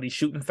Steph, but he's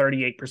shooting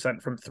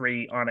 38% from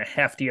 3 on a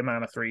hefty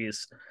amount of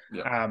threes.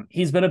 Yeah.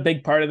 He's been a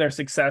big part of their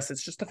success.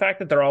 It's just the fact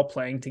that they're all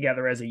playing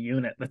together as a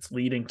unit that's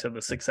leading to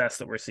the success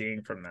that we're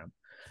seeing from them.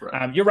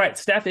 Right. You're right.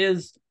 Steph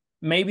is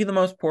maybe the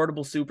most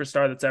portable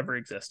superstar that's ever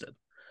existed.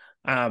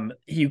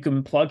 You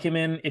can plug him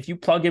in. If you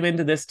plug him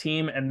into this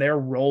team and they're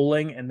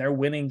rolling and they're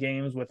winning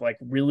games with like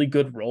really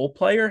good role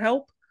player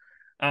help,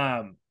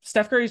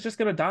 Steph Curry's just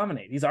going to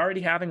dominate. He's already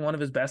having one of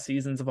his best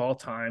seasons of all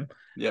time.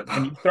 Yep.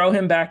 And you throw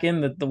him back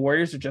in, the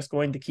Warriors are just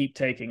going to keep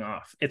taking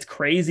off. It's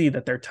crazy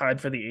that they're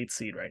tied for the 8th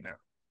seed right now.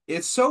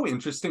 It's so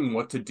interesting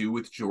what to do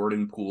with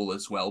Jordan Poole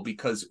as well,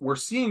 because we're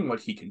seeing what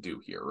he can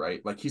do here,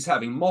 right? Like he's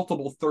having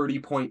multiple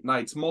 30-point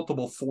nights,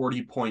 multiple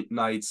 40-point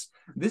nights.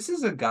 This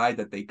is a guy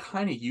that they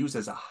kind of use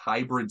as a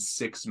hybrid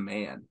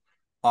 6-man.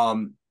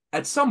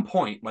 At some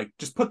point, like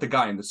just put the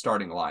guy in the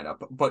starting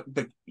lineup, but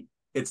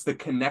it's the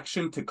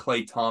connection to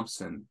Klay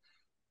Thompson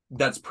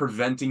that's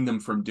preventing them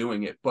from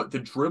doing it. But the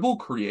dribble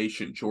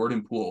creation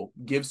Jordan Poole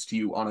gives to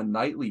you on a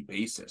nightly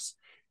basis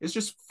is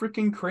just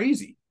freaking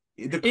crazy.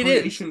 The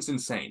creation's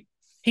insane.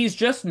 He's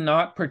just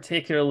not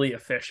particularly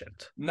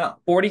efficient. No.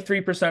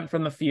 43%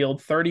 from the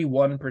field,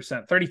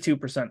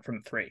 32%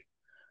 from 3.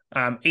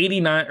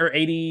 89 or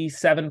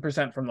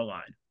 87% from the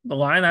line. The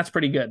line, that's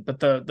pretty good, but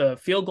the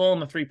field goal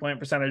and the 3-point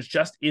percentage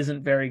just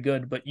isn't very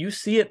good. But you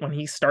see it when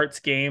he starts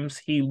games,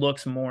 he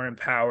looks more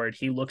empowered.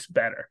 He looks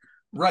better.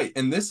 Right.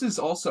 And this is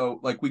also,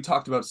 like we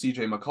talked about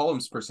CJ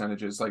McCollum's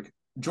percentages, like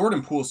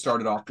Jordan Poole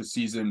started off the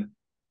season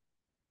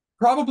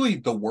probably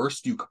the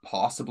worst you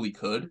possibly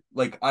could.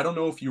 Like, I don't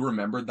know if you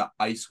remember the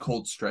ice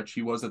cold stretch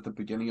he was at the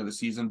beginning of the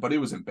season, but it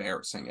was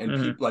embarrassing.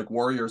 And people like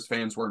Warriors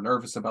fans were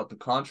nervous about the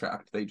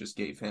contract they just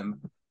gave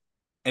him.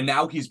 And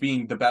now he's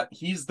being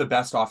he's the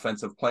best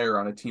offensive player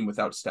on a team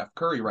without Steph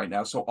Curry right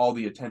now. So all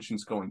the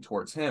attention's going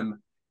towards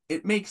him.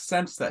 It makes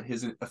sense that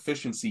his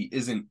efficiency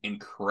isn't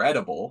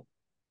incredible.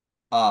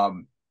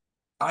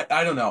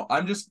 I don't know.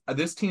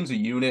 This team's a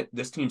unit.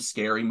 This team's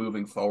scary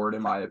moving forward,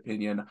 in my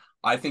opinion.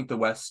 I think the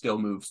West still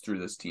moves through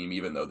this team,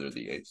 even though they're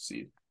the 8th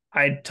seed.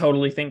 I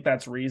totally think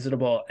that's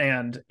reasonable.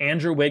 And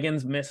Andrew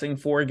Wiggins missing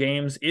 4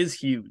 games is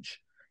huge.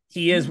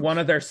 He is one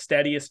of their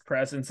steadiest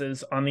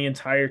presences on the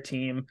entire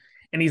team.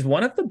 And he's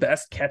one of the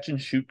best catch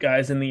and shoot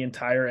guys in the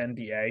entire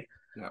NBA.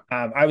 Yeah.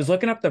 I was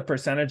looking up the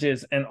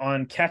percentages, and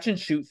on catch and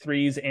shoot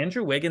threes,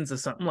 Andrew Wiggins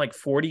is something like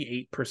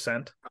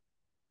 48%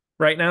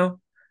 right now.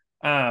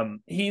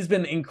 He's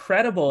been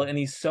incredible, and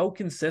he's so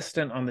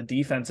consistent on the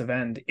defensive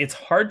end. It's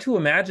hard to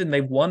imagine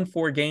they've won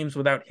 4 games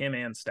without him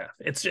and Steph.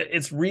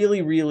 It's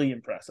really, really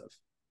impressive.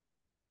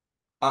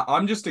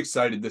 I'm just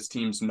excited this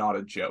team's not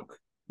a joke.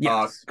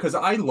 Yes. Because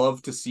I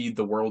love to see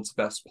the world's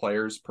best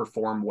players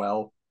perform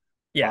well.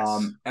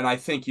 Yes. And I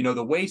think,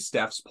 the way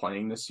Steph's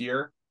playing this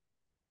year,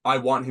 I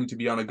want him to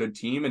be on a good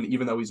team. And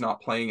even though he's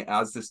not playing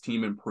as this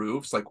team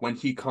improves, like when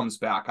he comes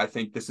back, I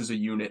think this is a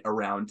unit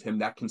around him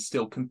that can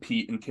still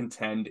compete and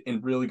contend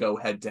and really go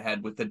head to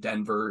head with the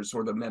Denvers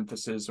or the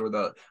Memphises or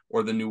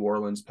the New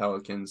Orleans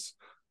Pelicans.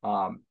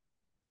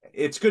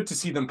 It's good to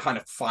see them kind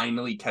of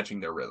finally catching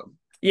their rhythm.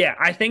 Yeah,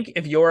 I think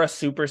if you're a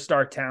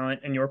superstar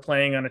talent and you're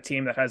playing on a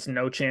team that has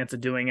no chance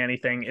of doing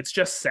anything, it's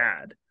just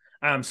sad.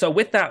 So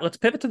with that, let's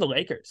pivot to the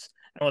Lakers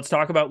and let's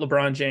talk about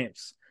LeBron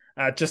James.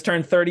 Just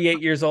turned 38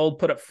 years old,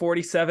 put up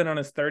 47 on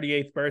his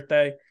 38th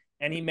birthday,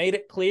 And he made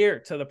it clear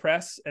to the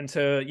press and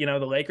to,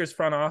 the Lakers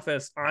front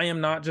office, I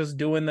am not just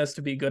doing this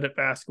to be good at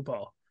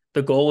basketball.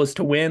 The goal is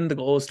to win. The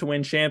goal is to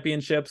win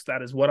championships.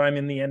 That is what I'm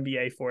in the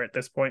NBA for at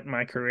this point in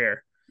my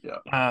career.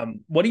 Yeah.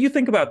 What do you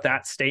think about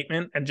that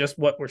statement and just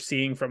what we're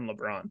seeing from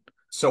LeBron?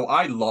 So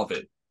I love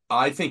it.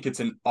 I think it's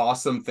an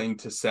awesome thing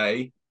to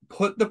say.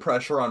 Put the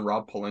pressure on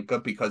Rob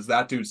Pelinka because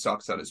that dude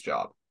sucks at his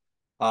job.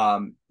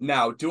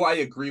 Now, do I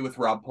agree with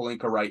Rob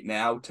Pelinka right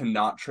now to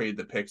not trade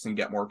the picks and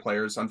get more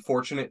players?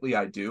 Unfortunately,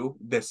 I do.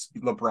 This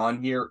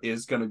LeBron year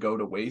is going to go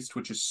to waste,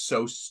 which is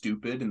so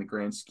stupid in the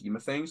grand scheme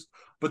of things.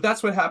 But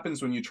that's what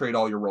happens when you trade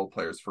all your role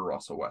players for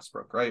Russell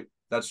Westbrook, right?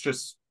 That's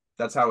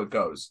how it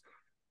goes.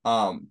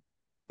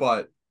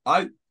 But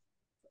I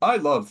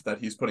love that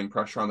he's putting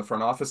pressure on the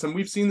front office, and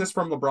we've seen this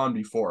from LeBron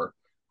before.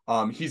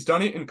 He's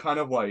done it in kind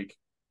of like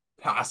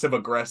passive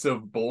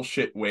aggressive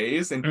bullshit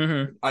ways,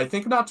 and I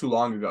think not too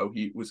long ago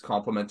he was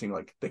complimenting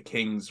like the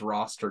Kings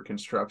roster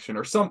construction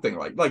or something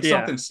like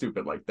something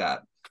stupid like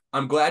that.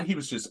 I'm glad he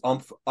was just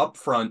up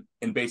front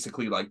and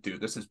basically like, dude,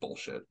 this is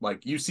bullshit.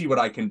 Like, you see what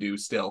I can do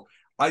still.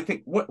 I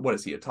think what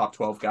is he, a top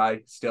 12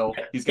 guy still?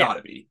 He's got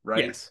to be,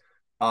 right? Yes.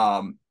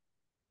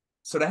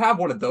 So to have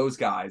one of those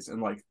guys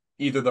and like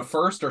either the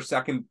first or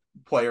second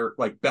player,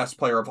 like best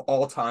player of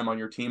all time on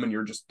your team, and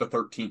you're just the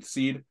 13th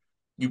seed,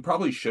 you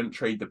probably shouldn't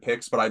trade the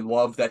picks, but I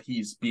love that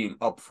he's being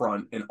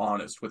upfront and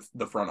honest with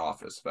the front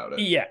office about it.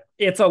 Yeah,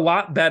 it's a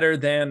lot better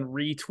than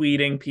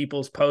retweeting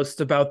people's posts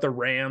about the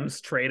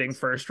Rams trading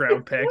first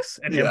round picks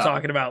and him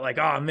talking about like,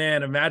 oh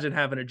man, imagine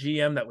having a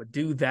GM that would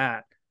do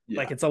that. Yeah.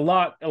 Like, it's a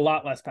lot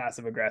less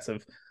passive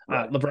aggressive.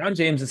 Right. LeBron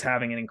James is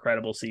having an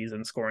incredible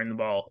season scoring the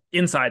ball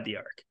inside the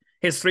arc.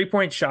 His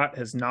 3-point shot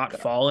has not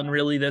fallen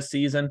really this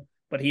season,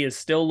 but he is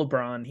still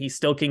LeBron. He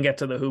still can get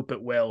to the hoop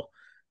at will.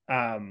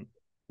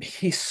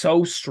 He's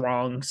so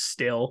strong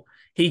still.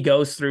 He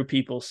goes through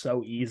people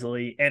so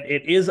easily, and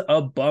it is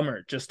a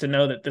bummer just to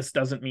know that this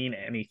doesn't mean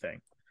anything.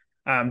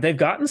 They've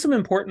gotten some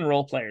important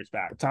role players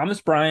back.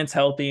 Thomas Bryant's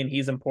healthy and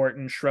he's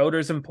important.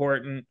 Schroeder's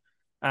important.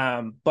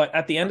 But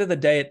at the end of the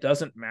day, it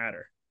doesn't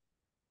matter.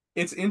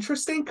 It's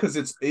interesting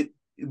because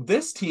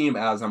this team,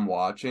 as I'm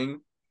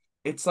watching,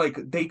 it's like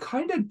they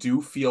kind of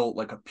do feel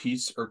like a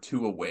piece or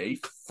two away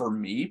for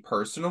me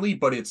personally,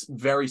 but it's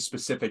very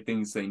specific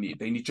things they need.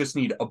 They just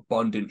need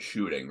abundant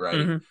shooting, right?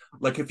 Mm-hmm.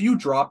 Like if you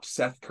dropped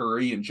Seth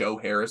Curry and Joe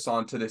Harris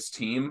onto this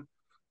team,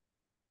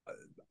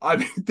 I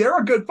mean, they're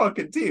a good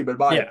fucking team in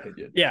my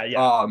opinion.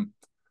 Yeah.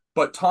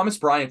 But Thomas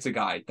Bryant's a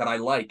guy that I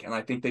like, and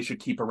I think they should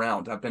keep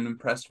around. I've been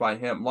impressed by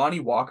him. Lonnie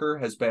Walker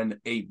has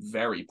been a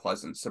very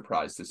pleasant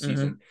surprise this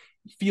season.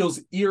 Feels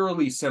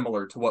eerily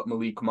similar to what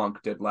Malik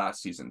Monk did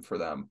last season for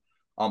them.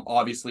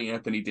 Obviously,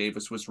 Anthony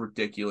Davis was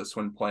ridiculous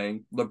when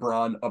playing.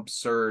 LeBron,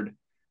 absurd.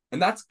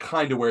 And that's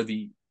kind of where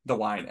the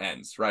line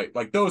ends, right?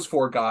 Like, those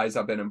four guys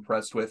I've been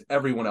impressed with.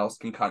 Everyone else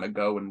can kind of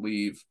go and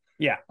leave.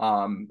 Yeah.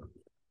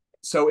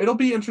 So it'll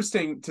be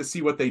interesting to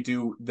see what they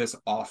do this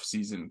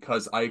offseason,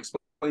 because I explained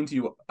to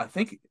you, I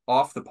think,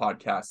 off the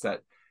podcast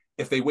that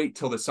if they wait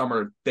till the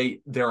summer,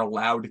 they're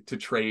allowed to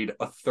trade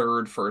a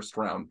third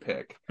first-round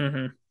pick.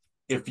 Mm-hmm.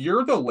 If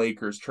you're the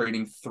Lakers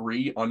trading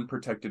 3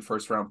 unprotected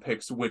first-round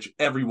picks, which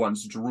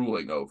everyone's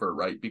drooling over,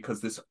 right,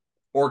 because this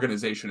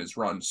organization is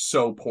run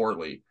so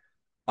poorly,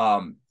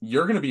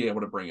 you're going to be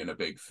able to bring in a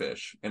big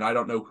fish. And I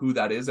don't know who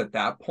that is at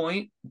that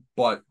point,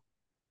 but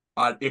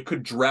it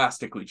could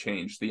drastically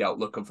change the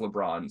outlook of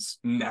LeBron's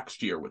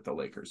next year with the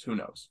Lakers. Who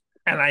knows?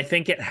 And I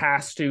think it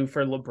has to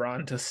for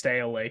LeBron to stay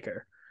a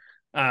Laker.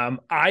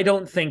 I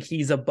don't think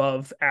he's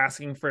above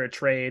asking for a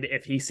trade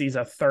if he sees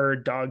a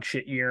third dog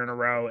shit year in a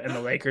row and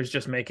the Lakers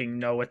just making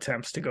no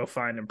attempts to go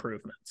find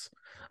improvements.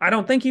 I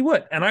don't think he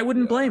would, and I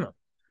wouldn't blame him.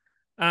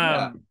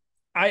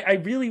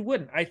 I really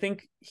wouldn't. I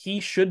think he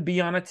should be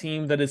on a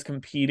team that is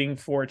competing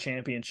for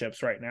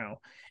championships right now.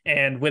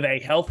 And with a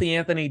healthy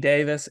Anthony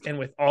Davis and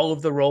with all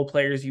of the role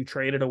players you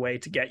traded away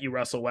to get you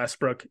Russell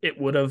Westbrook,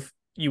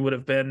 you would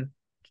have been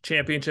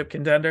championship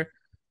contender.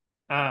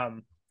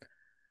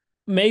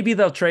 Maybe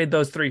they'll trade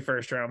those 3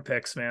 first-round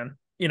picks, man.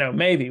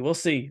 Maybe. We'll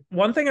see.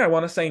 One thing I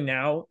want to say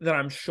now that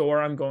I'm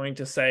sure I'm going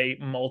to say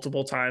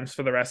multiple times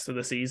for the rest of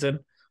the season,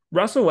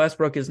 Russell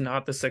Westbrook is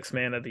not the 6th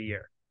man of the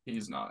year.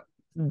 He's not.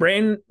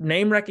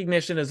 Name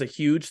recognition is a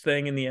huge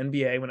thing in the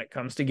NBA when it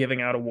comes to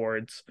giving out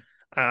awards.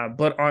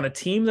 But on a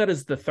team that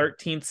is the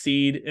 13th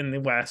seed in the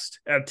West,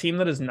 a team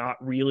that is not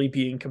really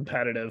being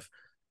competitive,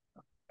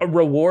 a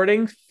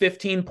rewarding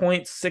 15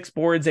 points, 6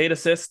 boards, 8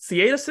 assists.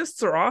 The 8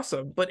 assists are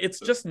awesome, but it's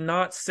just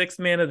not 6th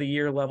man of the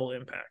year level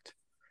impact.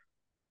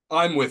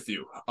 I'm with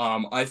you.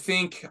 I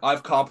think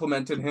I've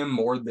complimented him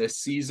more this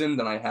season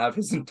than I have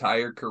his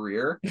entire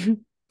career.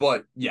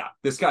 But yeah,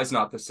 this guy's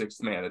not the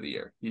 6th man of the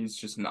year. He's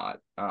just not.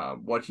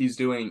 What he's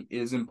doing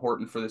is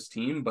important for this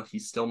team, but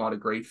he's still not a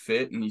great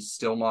fit, and he's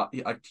still not.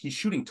 He's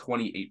shooting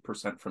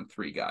 28% from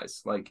 3,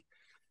 guys. Like,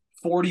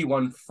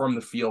 41 from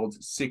the field,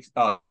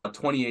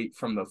 28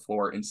 from the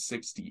floor, and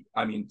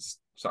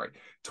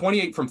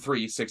 28 from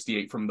 3,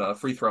 68 from the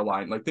free throw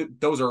line. Like,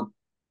 those are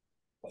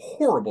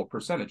horrible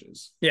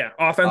percentages. Yeah,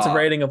 offensive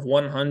rating of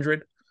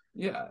 100.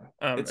 Yeah.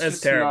 It's It's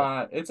just terrible.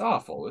 not, it's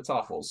awful. It's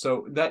awful.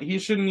 So that he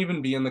shouldn't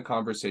even be in the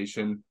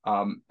conversation.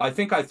 I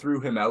think I threw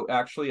him out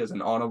actually as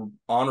an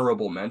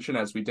honorable mention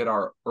as we did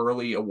our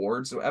early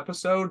awards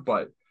episode,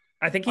 but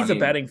I think I he's a mean,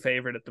 betting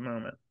favorite at the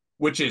moment.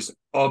 which is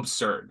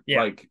absurd.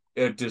 Yeah. Like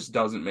it just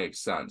doesn't make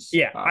sense.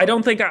 Yeah, I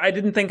didn't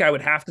think I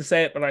would have to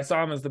say it, but I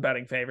saw him as the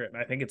betting favorite, and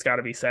I think it's got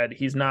to be said.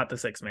 He's not the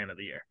sixth man of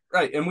the year.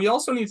 Right. And we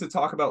also need to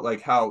talk about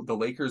like how the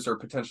Lakers are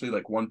potentially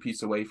like one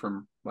piece away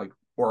from like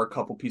or a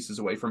couple pieces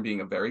away from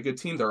being a very good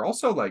team. They're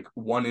also like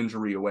one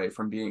injury away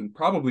from being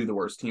probably the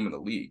worst team in the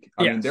league.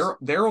 I mean, Yes.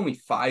 they're only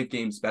 5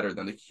 games better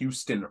than the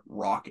Houston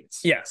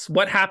Rockets. Yes.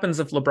 What happens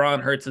if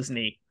LeBron hurts his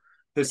knee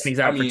and This he's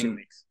I out for 2 mean,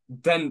 weeks?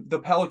 then the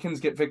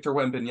Pelicans get Victor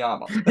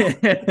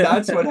Wembanyama.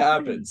 That's what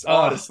happens, Oh,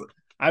 honestly.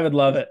 I would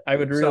love it. I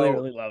would really, So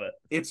really love it.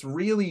 it's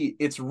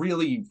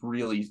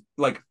really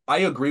like I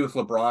agree with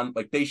LeBron.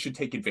 Like they should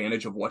take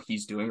advantage of what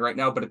he's doing right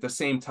now, but at the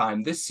same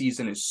time, this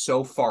season is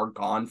so far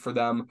gone for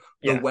them.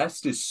 The Yeah.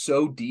 West is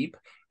so deep,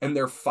 and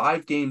they're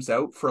 5 games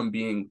out from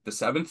being the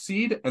 7th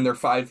seed, and they're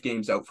 5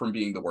 games out from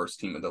being the worst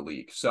team in the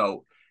league.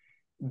 So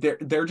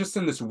they're just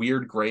in this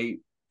weird gray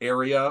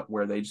area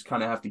where they just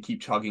kind of have to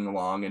keep chugging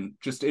along and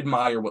just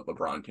admire what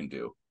LeBron can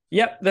do.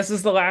 Yep. This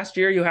is the last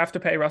year you have to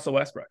pay Russell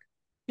Westbrook.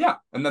 Yeah,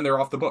 and then they're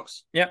off the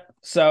books. Yep.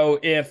 So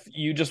if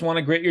you just want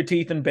to grit your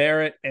teeth and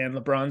bear it, and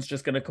LeBron's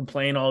just going to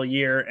complain all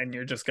year, and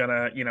you're just going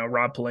to,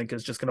 Rob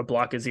Pelinka's just going to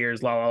block his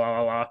ears, la, la, la,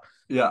 la, la.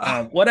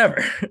 Yeah.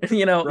 Whatever,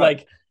 Right.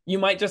 like you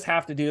might just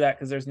have to do that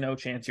because there's no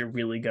chance you're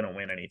really going to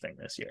win anything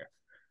this year.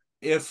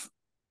 If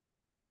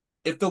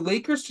the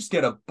Lakers just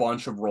get a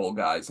bunch of role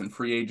guys in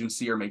free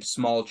agency or make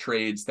small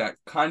trades that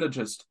kind of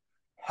just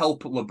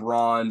help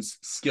LeBron's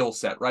skill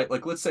set, right?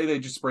 Like let's say they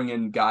just bring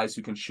in guys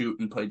who can shoot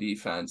and play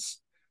defense.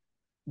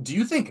 Do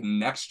you think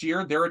next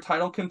year they're a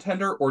title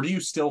contender, or do you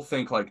still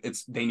think like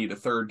they need a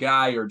third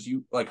guy, or do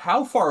you like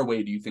how far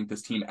away do you think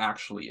this team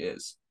actually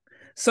is?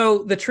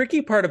 So the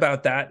tricky part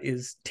about that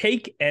is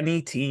take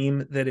any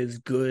team that is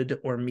good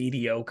or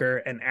mediocre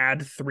and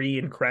add 3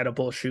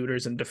 incredible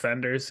shooters and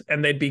defenders,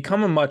 and they'd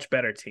become a much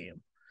better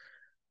team.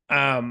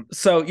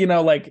 So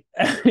like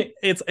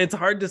it's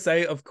hard to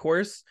say. Of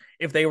course,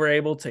 if they were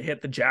able to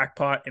hit the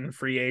jackpot in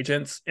free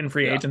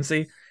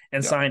agency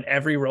and sign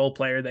every role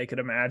player they could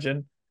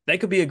imagine, they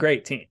could be a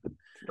great team.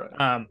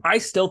 Right. I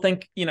still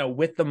think,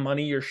 with the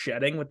money you're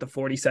shedding, with the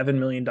 $47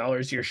 million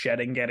you're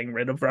shedding, getting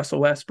rid of Russell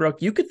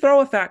Westbrook, you could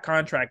throw a fat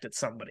contract at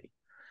somebody.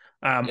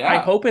 I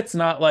hope it's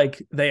not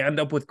like they end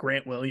up with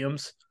Grant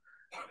Williams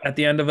at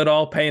the end of it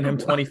all, paying him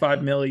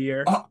 $25 million a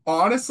year.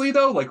 Honestly,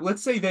 though, like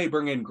let's say they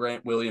bring in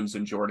Grant Williams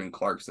and Jordan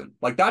Clarkson,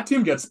 like that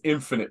team gets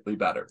infinitely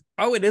better.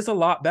 Oh, it is a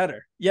lot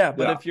better. Yeah,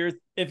 but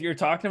if you're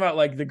talking about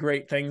like the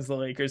great things the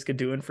Lakers could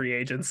do in free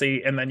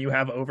agency, and then you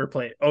have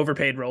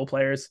overpaid role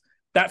players,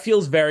 that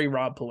feels very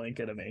Rob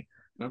Pelinka to me.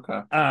 Okay.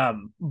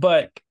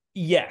 But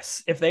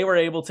yes, if they were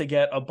able to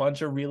get a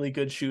bunch of really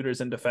good shooters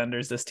and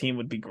defenders, this team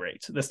would be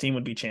great. This team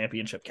would be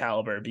championship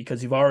caliber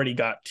because you've already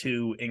got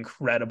 2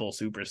 incredible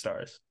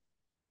superstars.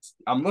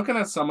 I'm looking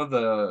at some of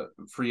the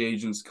free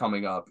agents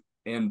coming up,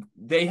 and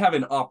they have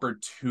an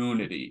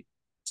opportunity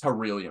to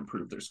really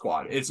improve their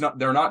squad.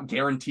 They're not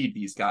guaranteed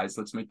these guys.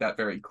 Let's make that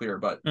very clear.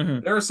 But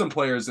there are some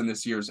players in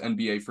this year's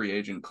NBA free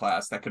agent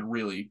class that could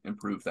really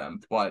improve them.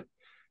 But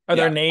are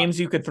there names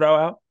you could throw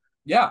out?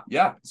 Yeah.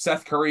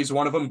 Seth Curry's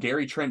one of them.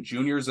 Gary Trent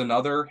Jr. is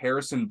another.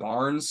 Harrison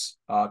Barnes,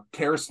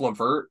 Karis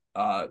LeVert.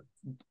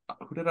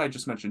 Who did I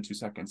just mention 2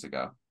 seconds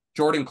ago?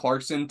 Jordan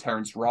Clarkson,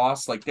 Terrence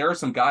Ross. Like there are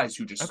some guys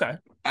who just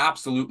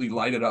absolutely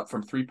light it up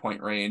from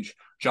 3-point range.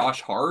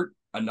 Josh Hart,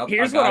 another.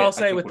 Here's what I'll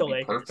say with the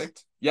Lakers.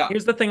 Perfect. Yeah.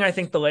 Here's the thing I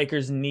think the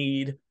Lakers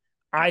need.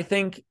 I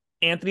think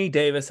Anthony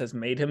Davis has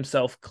made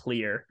himself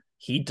clear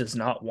he does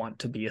not want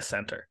to be a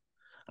center.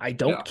 I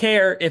don't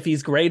care if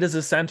he's great as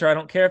a center. I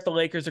don't care if the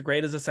Lakers are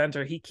great as a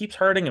center. He keeps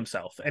hurting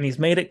himself, and he's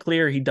made it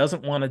clear he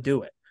doesn't want to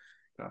do it.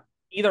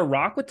 Either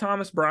rock with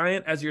Thomas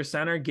Bryant as your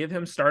center, give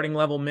him starting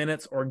level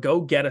minutes, or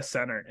go get a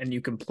center and you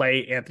can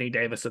play Anthony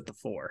Davis at the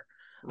 4.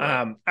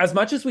 Right. As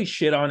much as we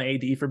shit on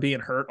AD for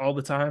being hurt all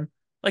the time,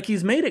 like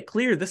he's made it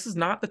clear this is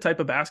not the type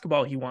of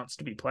basketball he wants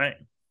to be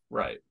playing.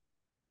 Right.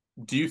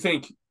 Do you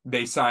think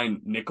they sign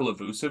Nikola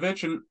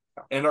Vucevic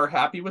and are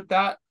happy with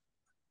that?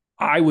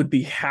 I would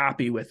be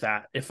happy with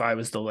that if I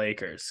was the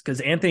Lakers, because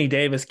Anthony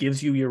Davis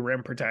gives you your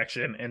rim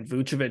protection and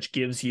Vucevic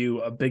gives you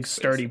a big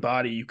sturdy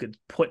body you could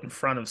put in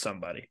front of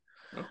somebody.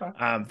 Okay.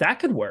 That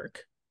could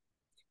work.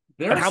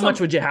 But how much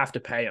would you have to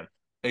pay him?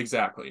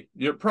 Exactly.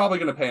 You're probably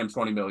going to pay him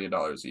 $20 million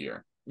a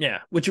year.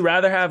 Yeah. Would you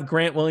rather have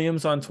Grant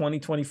Williams on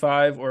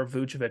 2025 or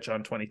Vucevic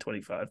on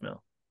 2025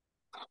 mil?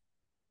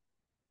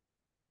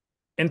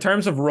 In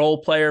terms of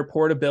role player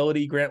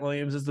portability, Grant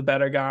Williams is the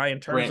better guy.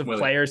 In terms of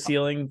player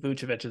ceiling,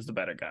 Vucevic is the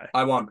better guy.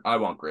 I want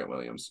Grant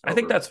Williams. I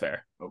think that's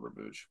fair. Over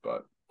Vuce,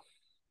 but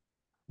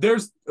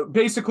there's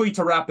basically,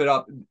 to wrap it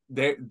up,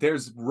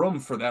 there's room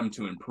for them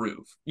to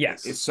improve.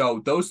 Yes.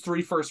 So those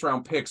 3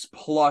 first-round picks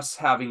plus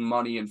having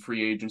money in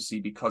free agency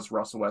because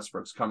Russell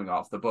Westbrook's coming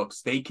off the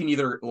books, they can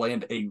either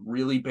land a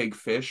really big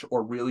fish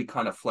or really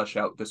kind of flesh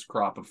out this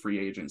crop of free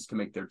agents to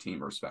make their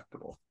team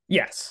respectable.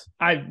 Yes.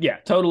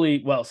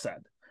 Totally well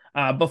said.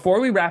 Before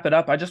we wrap it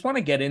up, I just want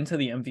to get into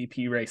the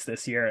MVP race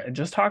this year and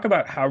just talk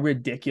about how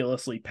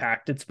ridiculously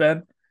packed it's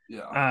been.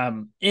 Yeah.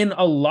 In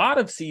a lot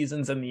of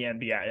seasons in the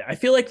NBA, I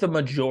feel like the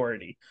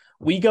majority,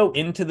 we go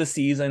into the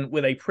season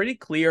with a pretty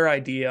clear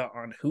idea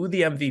on who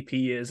the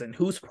MVP is and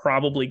who's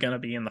probably going to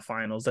be in the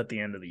finals at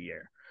the end of the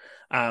year.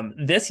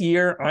 This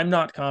year, I'm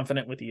not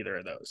confident with either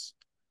of those.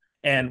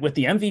 And with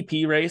the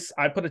MVP race,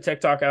 I put a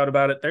TikTok out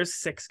about it. There's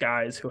 6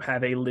 guys who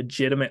have a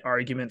legitimate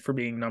argument for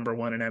being number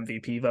 1 in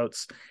MVP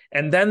votes.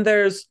 And then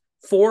there's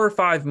 4 or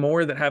 5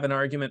 more that have an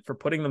argument for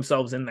putting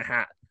themselves in the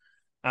hat.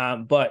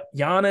 But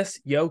Giannis,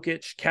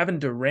 Jokic, Kevin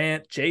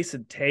Durant,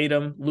 Jason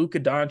Tatum, Luka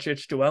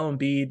Doncic, Joel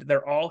Embiid,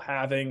 they're all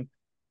having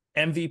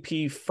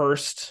MVP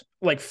first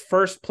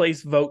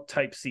place vote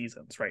type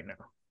seasons right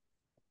now.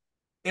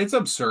 It's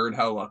absurd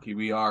how lucky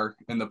we are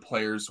and the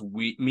players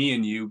me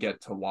and you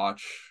get to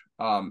watch.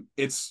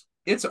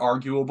 It's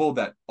arguable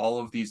that all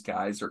of these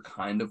guys are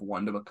kind of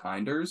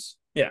one-of-a-kinders.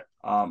 Yeah.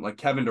 Like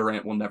Kevin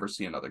Durant will never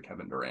see another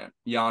Kevin Durant.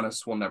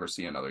 Giannis will never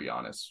see another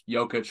Giannis.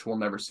 Jokic will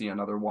never see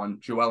another one.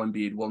 Joel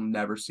Embiid will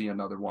never see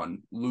another one.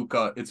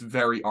 Luka, it's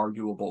very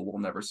arguable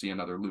we'll never see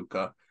another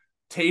Luka.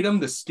 Tatum,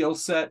 the skill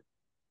set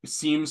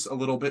seems a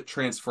little bit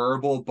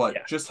transferable, but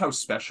just how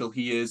special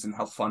he is and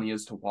how fun he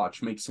is to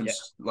watch makes him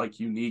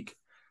unique.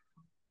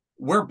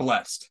 We're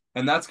blessed.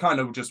 And that's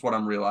kind of just what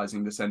I'm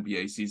realizing this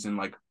NBA season.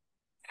 Like,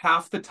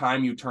 half the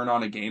time you turn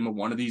on a game of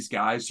one of these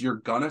guys, you're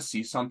gonna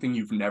see something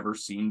you've never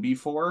seen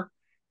before.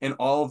 And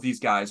all of these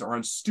guys are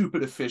on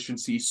stupid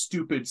efficiency,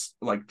 stupid,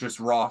 just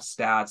raw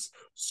stats,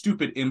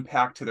 stupid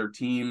impact to their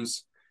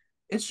teams.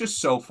 It's just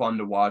so fun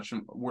to watch.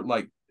 And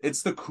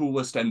it's the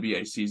coolest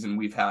NBA season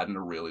we've had in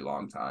a really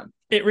long time.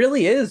 It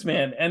really is,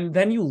 man. And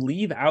then you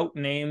leave out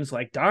names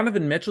like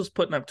Donovan Mitchell's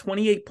putting up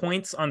 28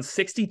 points on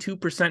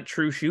 62%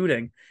 true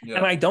shooting. Yeah.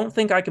 And I don't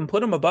think I can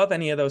put him above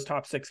any of those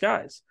top 6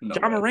 guys. No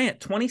Ja Morant,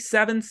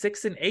 27,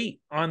 6, and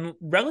 8 on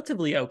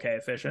relatively okay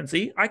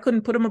efficiency. I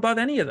couldn't put him above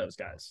any of those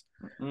guys.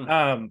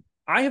 Mm-hmm.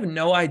 I have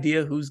no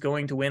idea who's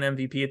going to win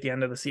MVP at the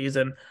end of the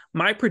season.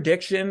 My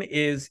prediction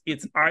is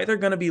it's either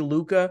going to be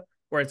Luka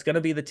or it's going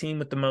to be the team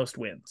with the most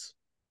wins.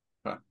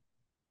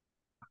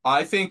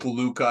 I think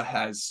Luka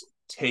has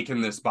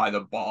taken this by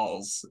the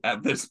balls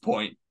at this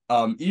point.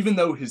 Even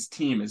though his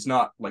team is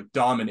not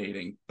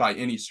dominating by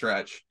any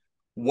stretch,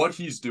 what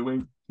he's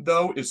doing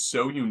though is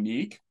so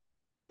unique.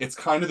 It's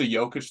kind of the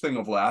Jokic thing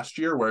of last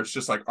year where it's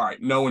just all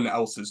right, no one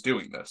else is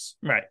doing this.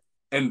 Right.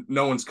 And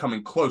no one's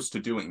coming close to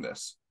doing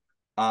this.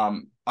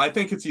 I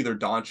think it's either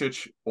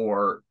Doncic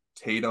or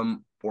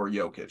Tatum or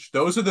Jokic.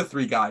 Those are the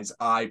 3 guys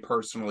I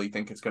personally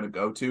think it's going to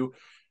go to.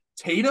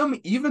 Tatum,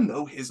 even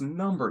though his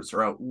numbers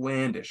are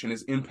outlandish and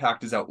his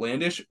impact is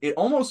outlandish, it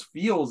almost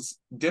feels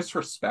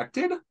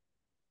disrespected.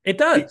 It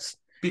does.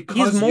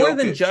 Because he's more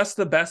than just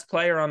the best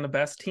player on the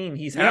best team.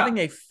 He's having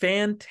a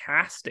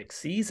fantastic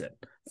season.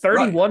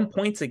 31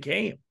 points a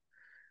game.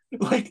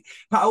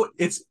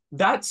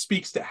 That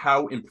speaks to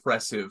how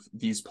impressive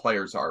these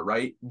players are,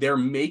 right? They're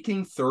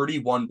making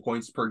 31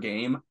 points per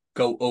game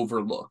go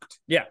overlooked.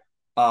 Yeah.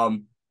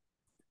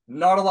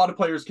 Not a lot of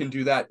players can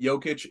do that.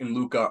 Jokic and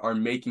Luka are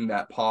making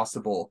that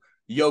possible.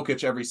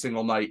 Jokic every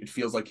single night, it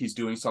feels like he's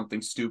doing something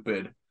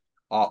stupid.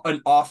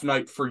 An off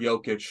night for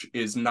Jokic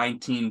is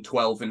 19,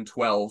 12, and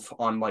 12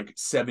 on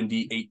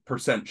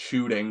 78%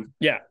 shooting.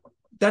 Yeah.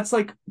 That's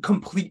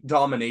complete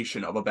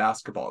domination of a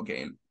basketball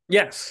game.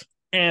 Yes.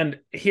 And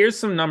here's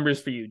some numbers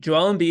for you.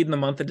 Joel Embiid in the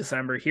month of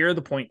December, here are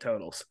the point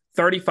totals.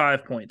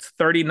 35 points,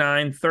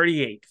 39,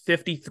 38,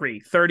 53,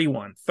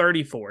 31,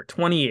 34,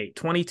 28,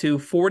 22,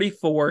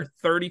 44,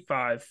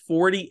 35,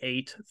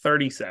 48,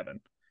 37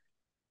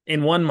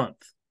 in 1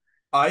 month.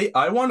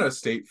 I want to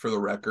state for the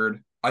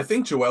record, I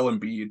think Joel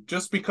Embiid,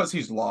 just because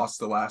he's lost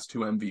the last 2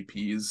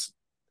 MVPs,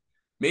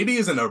 maybe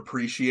isn't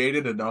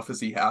appreciated enough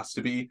as he has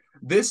to be.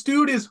 This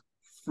dude is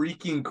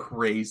freaking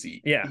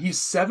crazy. Yeah. He's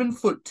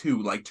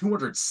 7'2",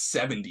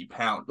 270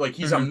 pounds.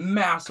 He's a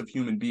massive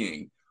human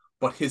being.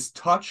 But his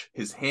touch,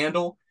 his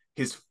handle,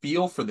 his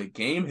feel for the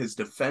game, his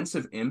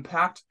defensive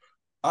impact,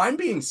 I'm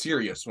being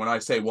serious when I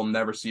say we'll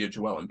never see a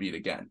Joel Embiid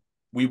again.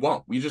 We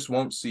won't. We just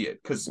won't see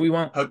it. Because we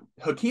won't.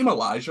 Hakeem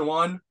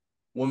Olajuwon,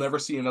 we'll never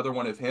see another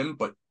one of him.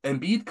 But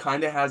Embiid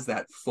kind of has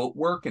that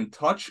footwork and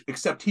touch,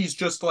 except he's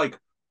just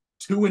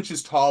 2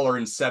 inches taller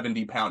and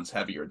 70 pounds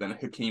heavier than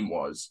Hakeem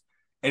was.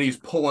 And he's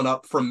pulling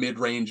up from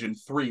mid-range and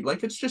 3.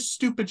 It's just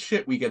stupid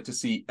shit we get to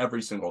see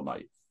every single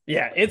night.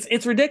 Yeah,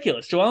 it's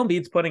ridiculous. Joel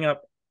Embiid's putting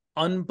up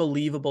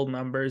unbelievable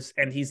numbers,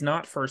 and he's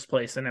not first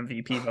place in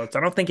MVP votes. I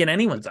don't think in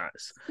anyone's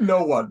eyes.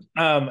 No one.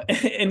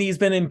 And he's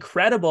been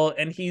incredible,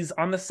 and he's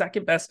on the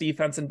 2nd best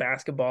defense in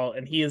basketball,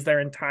 and he is their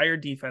entire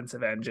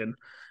defensive engine.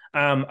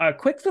 A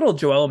quick little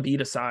Joel Embiid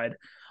aside.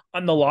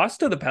 On the loss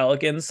to the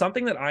Pelicans,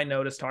 something that I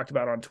noticed talked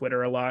about on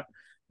Twitter a lot,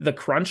 the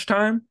crunch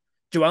time,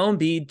 Joel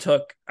Embiid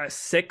took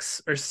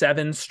 6 or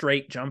 7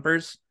 straight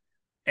jumpers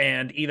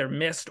and either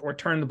missed or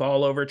turned the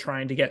ball over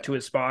trying to get to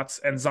his spots.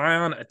 And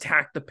Zion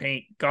attacked the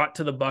paint, got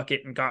to the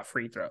bucket, and got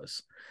free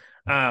throws.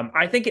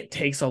 I think it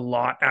takes a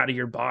lot out of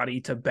your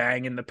body to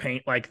bang in the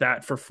paint like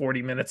that for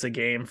 40 minutes a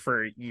game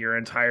for your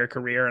entire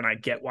career. And I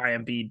get why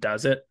Embiid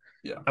does it.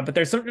 Yeah. But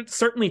there's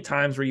certainly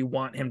times where you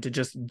want him to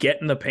just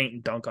get in the paint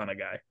and dunk on a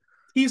guy.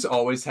 He's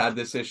always had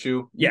this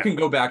issue. You can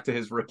go back to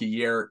his rookie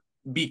year.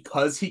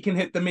 Because he can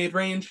hit the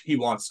mid-range, he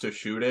wants to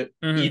shoot it,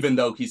 even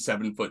though he's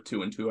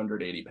 7'2" and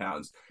 280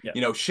 pounds. Yeah.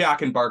 You know,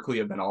 Shaq and Barkley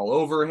have been all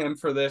over him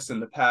for this in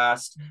the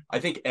past.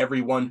 I think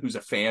everyone who's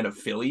a fan of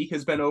Philly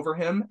has been over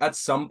him at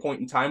some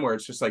point in time where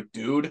it's just like,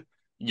 dude,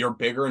 you're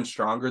bigger and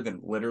stronger than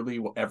literally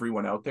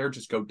everyone out there.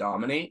 Just go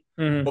dominate.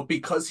 But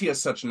because he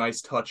has such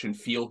nice touch and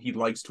feel, he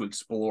likes to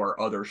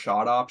explore other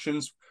shot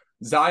options.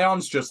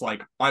 Zion's just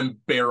like, I'm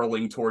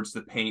barreling towards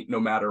the paint no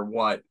matter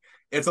what.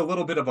 It's a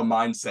little bit of a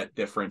mindset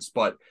difference,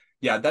 but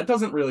yeah, that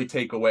doesn't really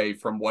take away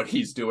from what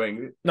he's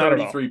doing. Not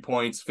 33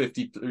 points,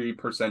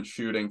 53%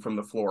 shooting from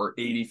the floor,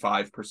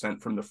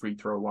 85% from the free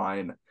throw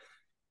line.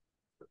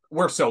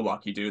 We're so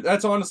lucky, dude.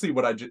 That's honestly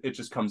what it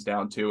just comes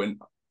down to.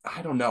 And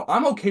I don't know.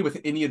 I'm okay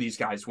with any of these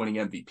guys winning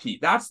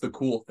MVP. That's the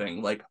cool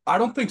thing. Like, I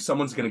don't think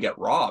someone's going to get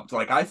robbed.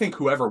 Like, I think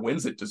whoever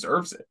wins it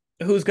deserves it.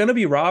 Who's going to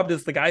be robbed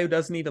is the guy who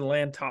doesn't even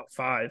land top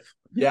 5.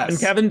 Yes. And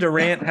Kevin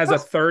Durant has a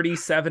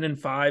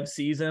 37-5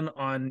 season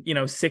on,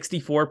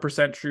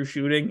 64% true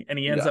shooting, and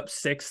he ends up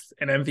 6th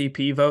in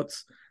MVP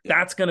votes.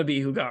 That's going to be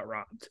who got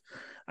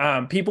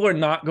robbed. People are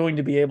not going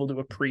to be able to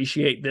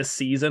appreciate this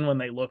season when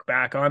they look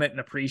back on it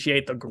and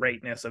appreciate the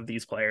greatness of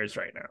these players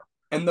right now.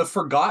 And the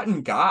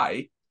forgotten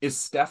guy is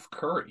Steph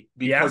Curry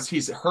because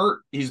he's hurt.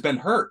 He's been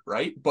hurt,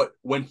 right? But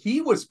when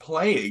he was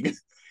playing,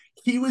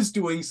 he was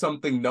doing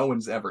something no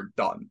one's ever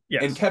done.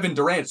 Yes. And Kevin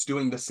Durant's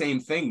doing the same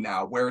thing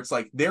now, where it's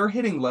like they're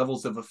hitting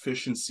levels of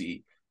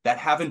efficiency that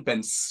haven't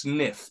been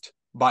sniffed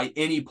by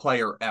any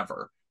player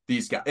ever.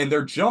 These guys, and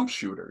they're jump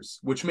shooters,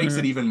 which makes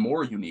it even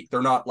more unique.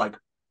 They're not like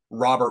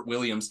Robert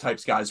Williams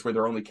types guys where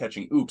they're only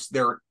catching oops.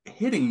 They're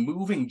hitting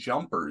moving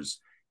jumpers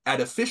at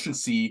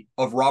efficiency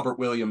of Robert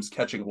Williams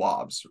catching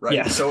lobs, right?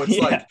 Yes. So it's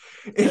like,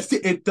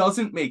 it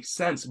doesn't make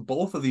sense.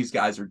 Both of these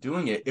guys are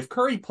doing it. If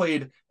Curry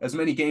played as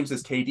many games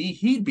as KD,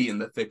 he'd be in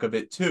the thick of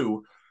it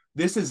too.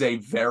 This is a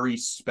very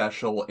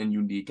special and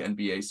unique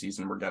NBA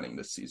season we're getting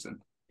this season.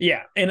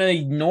 Yeah. In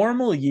a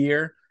normal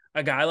year,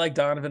 a guy like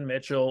Donovan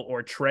Mitchell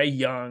or Trae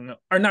Young,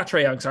 or not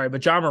Trae Young, sorry,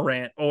 but Ja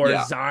Morant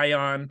or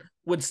Zion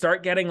would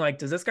start getting like,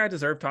 does this guy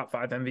deserve top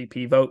 5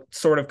 MVP vote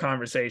sort of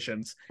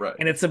conversations? Right.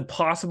 And it's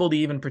impossible to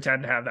even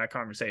pretend to have that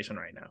conversation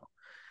right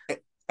now.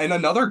 And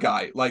another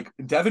guy like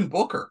Devin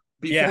Booker,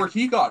 before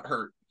he got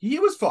hurt, he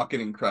was fucking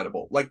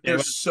incredible. Like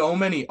there's so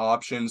many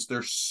options.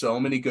 There's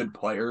so many good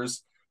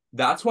players.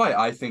 That's why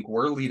I think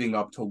we're leading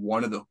up to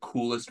one of the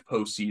coolest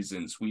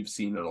postseasons we've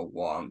seen in a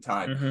long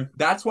time.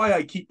 That's why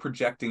I keep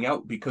projecting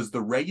out, because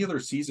the regular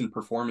season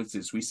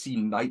performances we see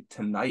night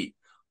to night,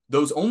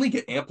 those only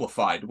get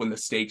amplified when the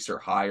stakes are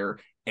higher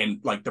and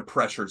like the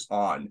pressure's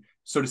on.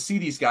 So to see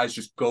these guys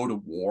just go to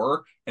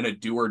war in a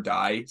do or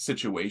die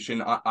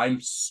situation, I'm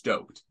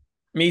stoked.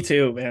 Me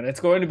too, man. It's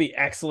going to be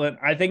excellent.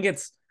 I think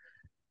it's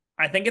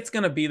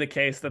going to be the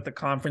case that the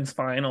conference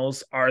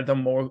finals are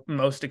the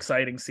most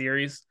exciting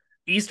series.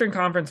 Eastern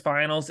Conference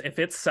Finals, if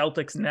it's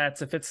Celtics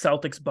Nets, if it's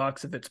Celtics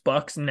Bucks, if it's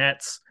Bucks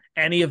Nets,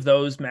 any of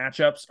those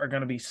matchups are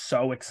going to be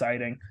so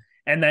exciting.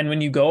 And then when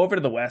you go over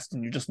to the West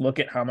and you just look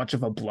at how much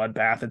of a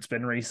bloodbath it's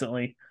been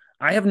recently,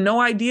 I have no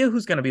idea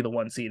who's going to be the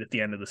 1 seed at the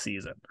end of the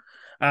season.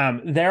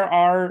 There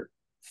are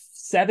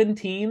 7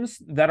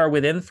 teams that are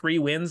within 3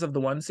 wins of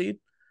the 1 seed.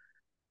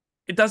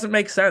 It doesn't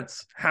make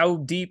sense how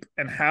deep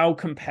and how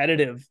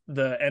competitive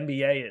the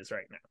NBA is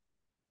right now.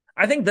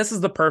 I think this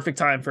is the perfect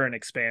time for an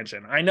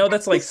expansion. I know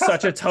that's like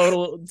such a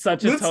total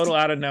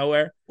out of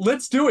nowhere.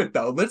 Let's do it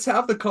though. Let's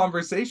have the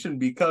conversation,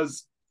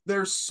 because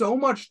there's so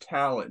much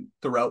talent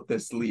throughout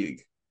this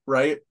league,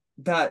 right?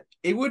 That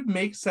it would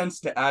make sense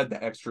to add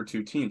the extra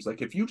 2 teams.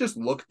 Like if you just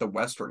look at the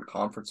Western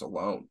Conference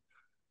alone,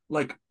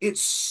 like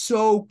it's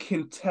so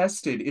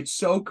contested. It's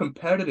so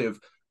competitive.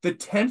 The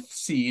 10th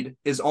seed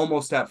is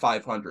almost at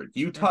 500.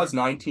 Utah's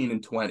 19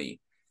 and 20.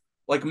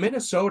 Like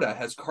Minnesota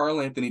has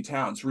Karl Anthony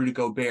Towns, Rudy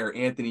Gobert,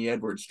 Anthony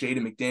Edwards, Jaden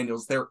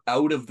McDaniels. They're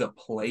out of the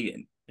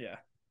play-in. Yeah.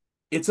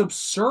 It's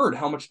absurd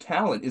how much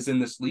talent is in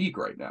this league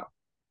right now.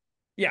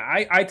 Yeah,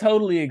 I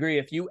totally agree.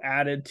 If you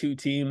added 2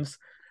 teams,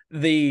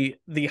 the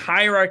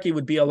hierarchy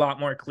would be a lot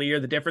more clear.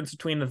 The difference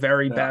between the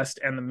very best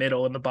and the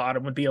middle and the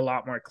bottom would be a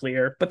lot more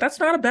clear. But that's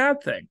not a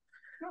bad thing.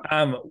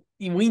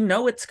 We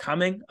know it's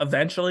coming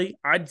eventually.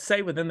 I'd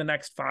say within the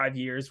next 5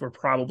 years, we're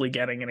probably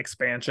getting an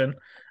expansion.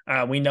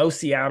 We know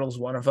Seattle's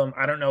one of them.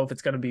 I don't know if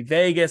it's going to be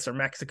Vegas or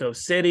Mexico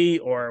City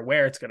or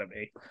where it's going to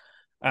be.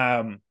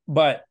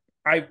 But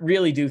I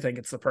really do think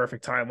it's the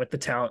perfect time with the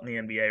talent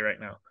in the NBA right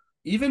now.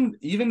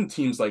 Even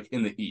teams like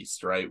in the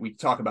East, right? We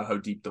talk about how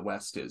deep the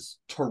West is.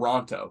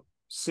 Toronto,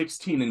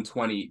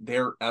 16-20.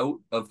 They're out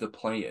of the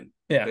play-in.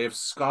 Yeah. They have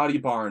Scotty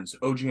Barnes,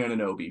 OG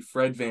Anunoby,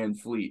 Fred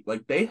VanVleet.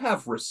 Like, they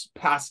have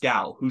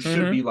Pascal, who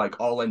should be like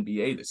all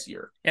NBA this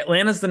year.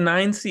 Atlanta's the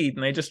 9 seed,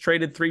 and they just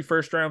traded 3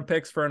 first-round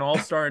picks for an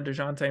all-star and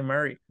DeJounte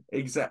Murray.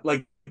 Exactly.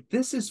 Like,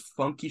 this is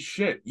funky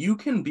shit. You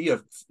can be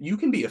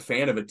a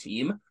fan of a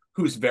team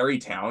who's very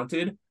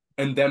talented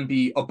and then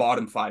be a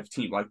bottom 5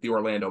 team like the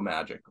Orlando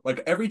Magic.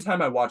 Like, every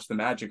time I watch the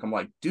Magic, I'm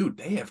like, dude,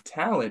 they have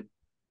talent,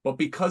 but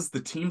because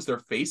the teams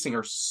they're facing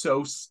are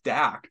so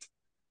stacked,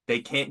 they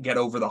can't get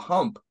over the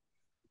hump.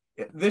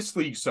 This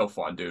league's so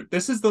fun, dude.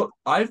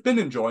 I've been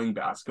enjoying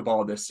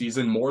basketball this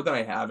season more than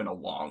I have in a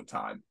long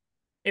time.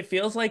 It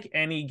feels like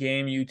any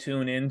game you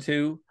tune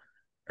into,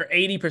 or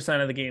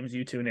 80% of the games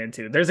you tune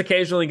into, there's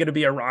occasionally going to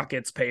be a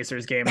Rockets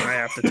Pacers game that I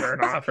have to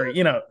turn off, or,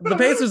 the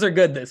Pacers are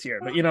good this year,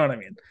 but you know what I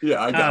mean?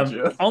 Yeah, I got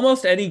you.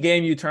 Almost any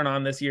game you turn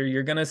on this year,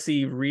 you're going to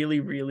see really,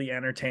 really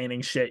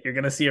entertaining shit. You're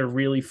going to see a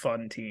really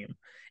fun team.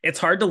 It's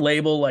hard to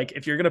label, like,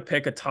 if you're going to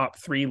pick a top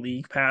 3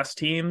 league pass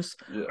teams,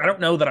 yeah. I don't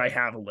know that I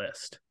have a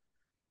list.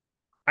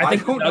 I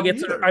think the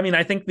Nuggets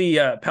I think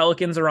the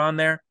Pelicans are on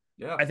there.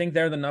 Yeah. I think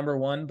they're the number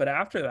 1, but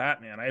after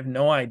that, man, I have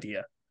no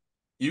idea.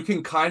 You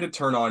can kind of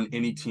turn on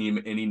any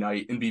team any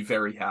night and be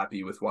very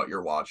happy with what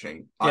you're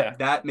watching. Yeah.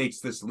 That makes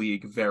this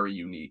league very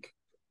unique.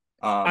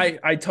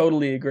 I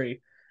totally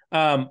agree.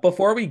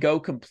 Before we go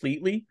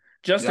completely,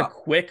 just a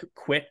quick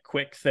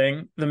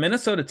thing. The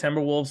Minnesota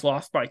Timberwolves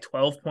lost by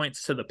 12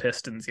 points to the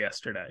Pistons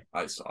yesterday.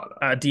 I saw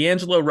that.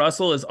 D'Angelo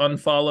Russell has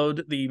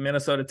unfollowed the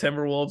Minnesota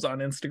Timberwolves on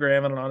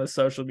Instagram and on his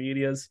social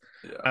medias.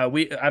 Yeah.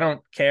 I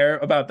don't care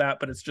about that,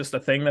 but it's just a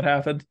thing that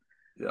happened.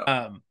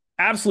 Yeah.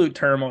 Absolute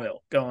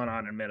turmoil going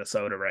on in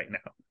Minnesota right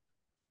now.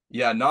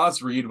 Yeah,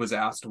 Naz Reid was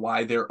asked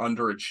why they're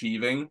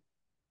underachieving,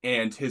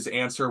 and his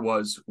answer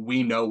was,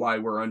 "We know why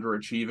we're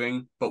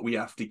underachieving, but we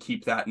have to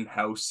keep that in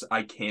house.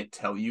 I can't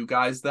tell you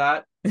guys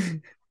that."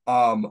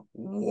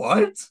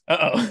 What?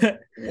 Uh-oh.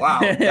 Wow,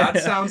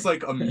 that sounds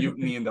like a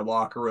mutiny in the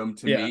locker room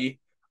to me.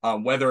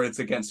 Whether it's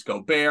against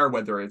Gobert,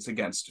 whether it's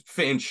against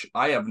Finch,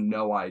 I have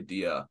no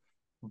idea.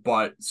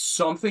 But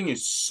something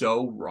is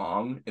so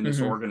wrong in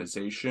this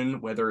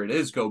organization, whether it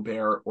is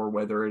Gobert or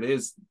whether it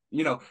is,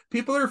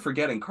 people are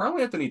forgetting Karl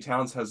Anthony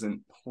Towns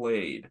hasn't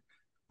played.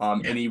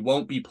 And he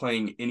won't be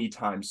playing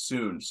anytime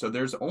soon. So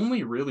there's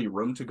only really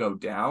room to go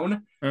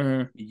down.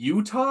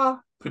 Utah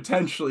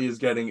potentially is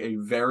getting a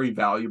very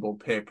valuable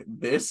pick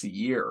this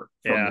year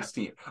from this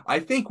team. I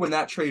think when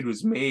that trade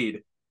was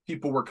made,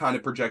 people were kind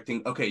of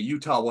projecting, okay,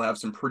 Utah will have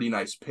some pretty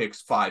nice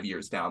picks 5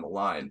 years down the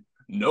line.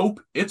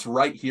 Nope, it's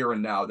right here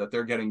and now that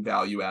they're getting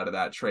value out of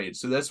that trade.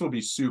 So this will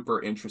be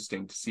super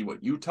interesting to see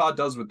what Utah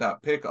does with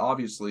that pick,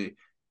 obviously,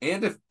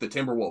 and if the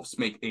Timberwolves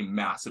make a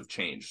massive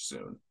change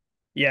soon.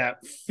 Yeah,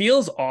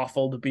 feels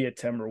awful to be a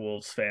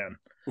Timberwolves fan.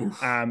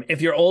 If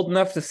you're old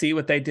enough to see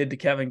what they did to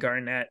Kevin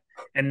Garnett,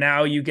 and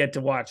now you get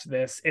to watch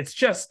this, it's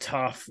just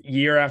tough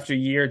year after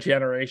year,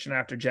 generation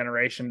after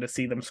generation to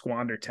see them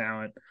squander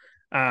talent.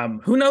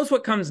 Who knows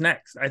what comes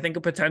next? I think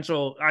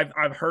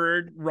I've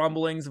heard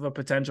rumblings of a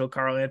potential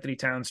Karl Anthony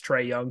Towns,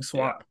 Trae Young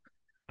swap.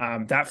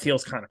 Yeah. That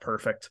feels kind of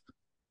perfect.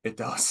 It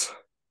does.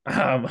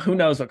 Who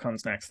knows what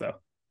comes next though?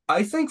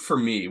 I think for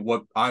me,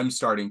 what I'm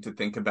starting to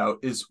think about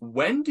is,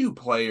 when do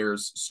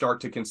players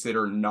start to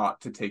consider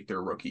not to take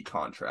their rookie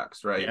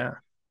contracts, right? Yeah.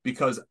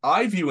 Because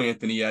I view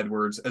Anthony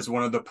Edwards as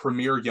one of the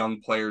premier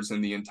young players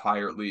in the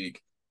entire league.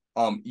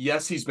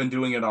 Yes, he's been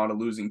doing it on a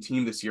losing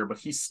team this year, but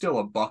he's still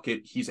a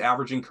bucket. He's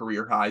averaging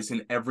career highs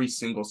in every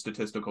single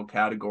statistical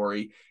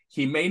category.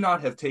 He may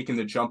not have taken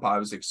the jump I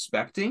was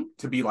expecting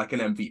to be like an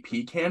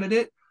MVP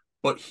candidate,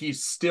 but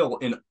he's still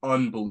an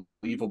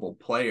unbelievable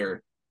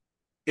player.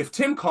 If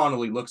Tim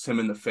Connolly looks him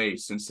in the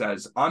face and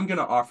says, "I'm going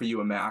to offer you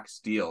a max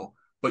deal,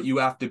 but you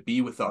have to be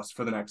with us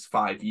for the next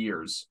 5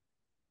 years,"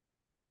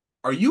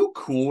 are you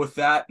cool with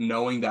that,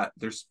 knowing that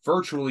there's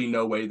virtually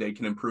no way they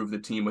can improve the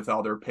team with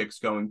all their picks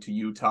going to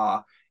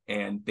Utah,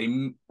 and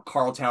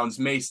Karl Towns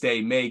may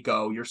stay, may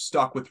go? You're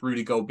stuck with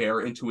Rudy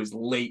Gobert into his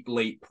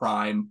late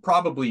prime,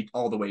 probably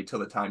all the way till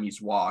the time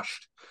he's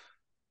washed.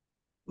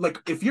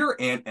 Like, if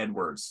you're Ant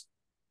Edwards,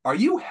 are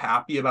you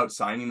happy about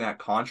signing that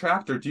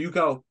contract, or do you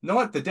go, "No,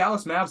 what? The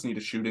Dallas Mavs need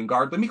a shooting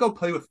guard. Let me go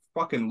play with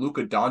fucking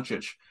Luka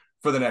Doncic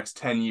for the next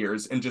 10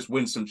 years and just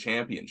win some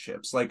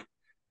championships"? Like,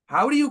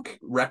 how do you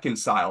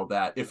reconcile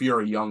that if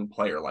you're a young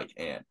player like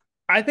Ant?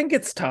 I think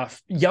it's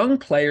tough. Young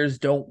players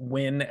don't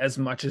win as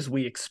much as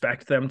we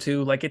expect them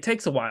to. Like, it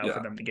takes a while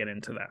for them to get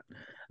into that.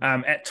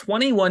 At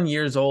 21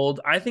 years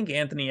old, I think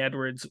Anthony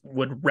Edwards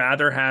would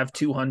rather have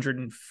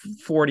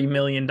 $240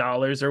 million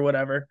or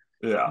whatever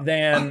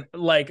than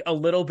like a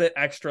little bit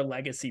extra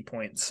legacy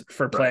points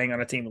for playing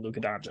on a team with Luka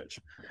Doncic.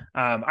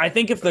 I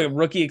think if the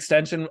rookie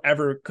extension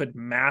ever could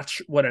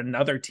match what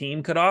another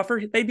team could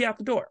offer, they'd be out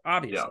the door,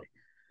 obviously.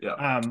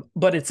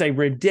 But it's a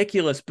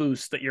ridiculous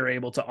boost that you're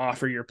able to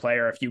offer your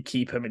player if you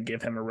keep him and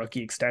give him a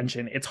rookie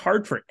extension. It's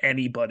hard for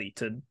anybody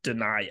to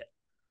deny it.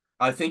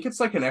 I think it's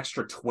like an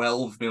extra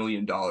 $12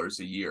 million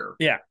a year.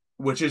 Yeah.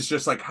 Which is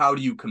just like, how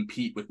do you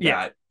compete with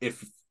that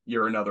if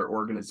you're another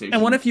organization.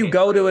 And what if you can't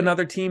go to really-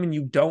 another team and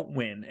you don't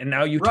win, and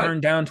now you Right.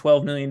 turn down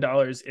 $12 million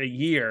a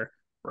year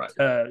Right.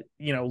 to,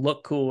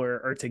 look cool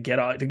or to get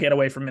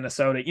away from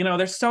Minnesota?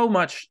 There's so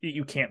much that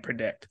you can't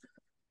predict.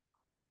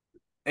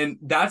 And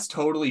that's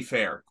totally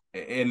fair.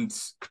 And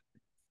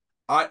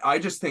I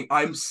just think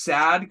I'm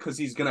sad because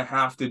he's going to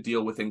have to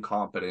deal with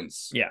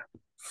incompetence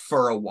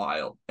for a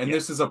while. And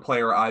this is a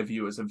player I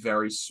view as a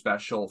very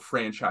special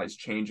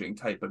franchise-changing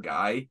type of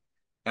guy.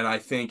 And I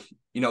think,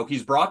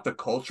 he's brought the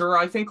culture,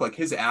 I think, like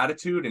his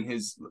attitude and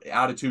his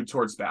attitude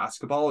towards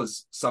basketball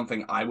is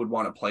something I would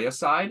want to play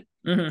aside.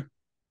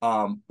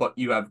 Mm-hmm. But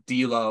you have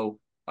D'Lo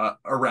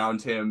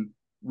around him,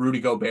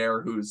 Rudy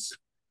Gobert, who's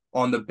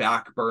on the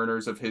back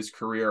burners of his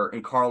career,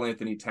 and Karl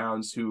Anthony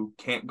Towns, who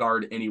can't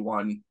guard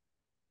anyone.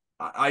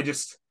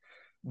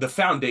 The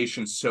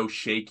foundation's so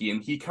shaky,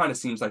 and he kind of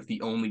seems like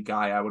the only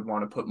guy I would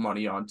want to put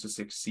money on to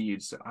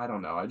succeed. So I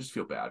don't know. I just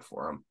feel bad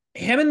for him.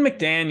 Him and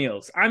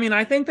McDaniels. I mean,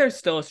 I think there's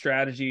still a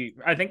strategy.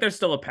 I think there's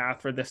still a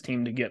path for this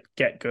team to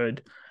get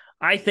good.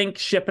 I think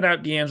shipping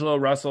out D'Angelo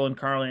Russell and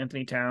Karl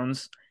Anthony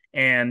Towns,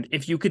 and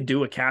if you could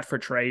do a Cat for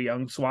Trae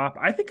Young swap,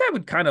 I think I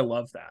would kind of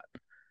love that.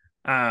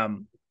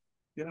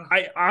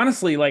 I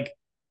honestly like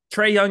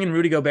Trae Young and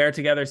Rudy Gobert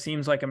together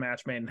seems like a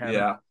match made in heaven.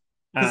 Yeah.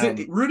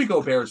 Because Rudy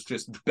Gobert's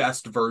just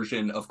best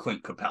version of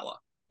Clint Capella.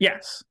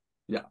 Yes.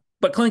 Yeah.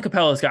 But Clint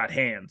Capella's got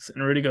hands,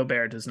 and Rudy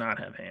Gobert does not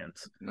have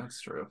hands.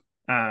 That's true.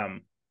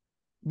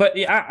 But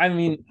yeah, I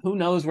mean, who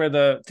knows where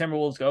the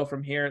Timberwolves go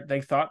from here?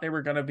 They thought they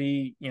were going to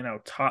be,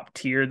 top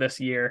tier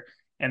this year,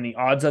 and the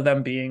odds of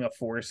them being a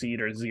 4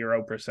 seed are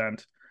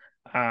 0%.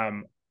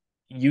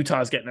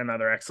 Utah's getting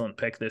another excellent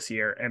pick this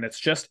year, and it's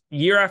just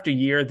year after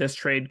year, this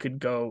trade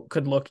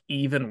could look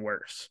even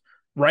worse.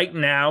 Right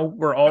now,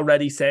 we're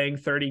already saying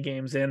 30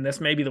 games in, this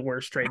may be the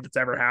worst trade that's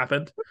ever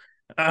happened.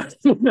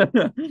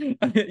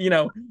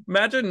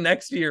 Imagine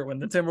next year when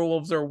the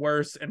Timberwolves are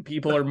worse and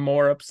people are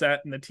more upset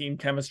and the team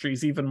chemistry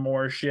is even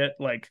more shit.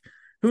 Like,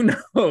 who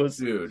knows?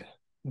 Dude,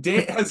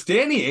 has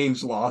Danny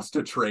Ainge lost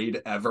a trade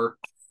ever?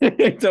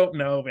 I don't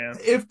know, man.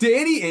 If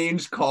Danny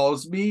Ainge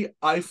calls me,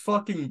 I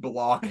fucking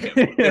block him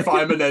if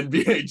I'm an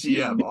NBA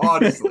GM,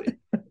 honestly.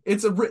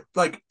 It's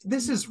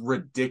this is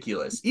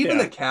ridiculous. Even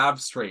the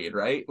Cavs trade,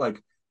 right?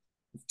 Like,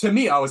 to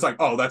me, I was like,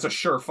 oh, that's a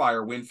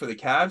surefire win for the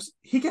Cavs.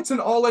 He gets an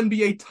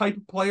all-NBA type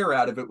player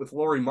out of it with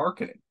Lauri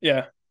Markkanen.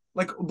 Yeah.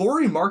 Like,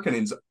 Lauri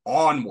Markkanen's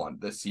on one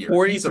this year.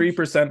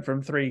 43%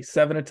 from 3,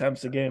 7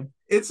 attempts a game.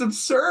 It's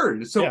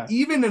absurd. So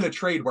even in a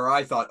trade where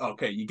I thought,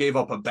 okay, you gave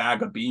up a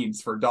bag of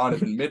beans for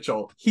Donovan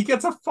Mitchell, he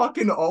gets a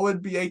fucking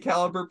all-NBA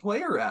caliber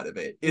player out of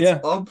it. It's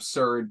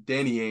absurd.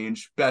 Danny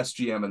Ainge, best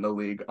GM in the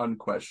league,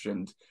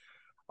 unquestioned.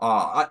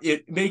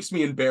 It makes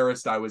me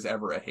embarrassed I was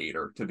ever a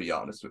hater, to be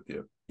honest with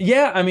you.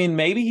 Yeah, I mean,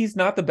 maybe he's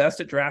not the best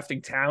at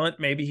drafting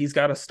talent. Maybe he's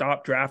got to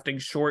stop drafting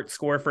short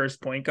score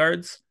first point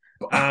guards.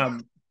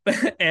 And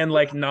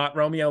not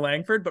Romeo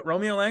Langford, but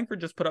Romeo Langford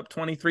just put up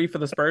 23 for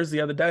the Spurs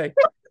the other day.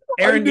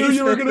 I knew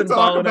you were going to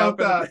talk about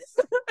that.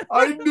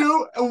 I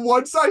knew. And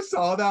once I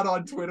saw that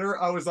on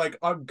Twitter, I was like,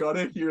 I'm going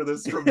to hear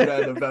this from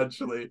Ben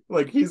eventually.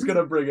 Like, he's going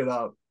to bring it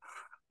up.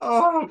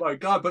 Oh my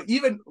God. But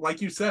even,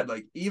 like you said,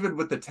 even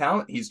with the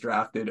talent he's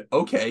drafted,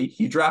 okay,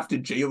 he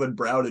drafted Jaylen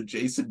Brown and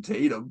Jason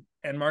Tatum.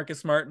 And Marcus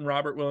Smart and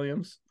Robert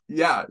Williams.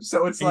 Yeah.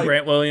 So it's like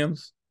Grant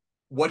Williams.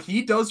 What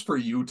he does for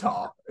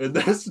Utah in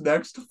this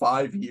next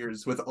 5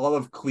 years with all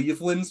of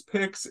Cleveland's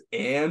picks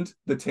and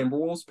the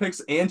Timberwolves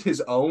picks and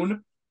his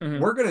own,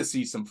 we're going to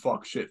see some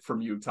fuck shit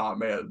from Utah,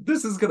 man.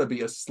 This is going to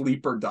be a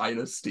sleeper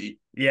dynasty.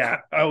 Yeah.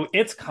 Oh,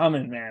 it's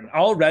coming, man.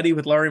 Already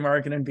with Lauri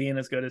Markkanen being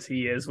as good as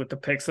he is with the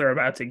picks they're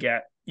about to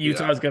get,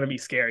 Utah is going to be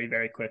scary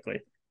very quickly.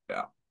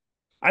 Yeah.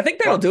 I think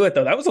that'll do it,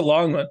 though. That was a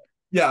long one.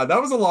 Yeah,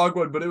 that was a long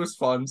one, but it was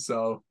fun,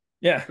 so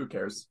yeah. Who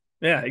cares?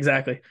 Yeah,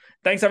 exactly.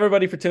 Thanks,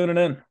 everybody, for tuning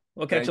in.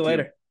 We'll catch you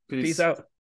later. Peace Peace out.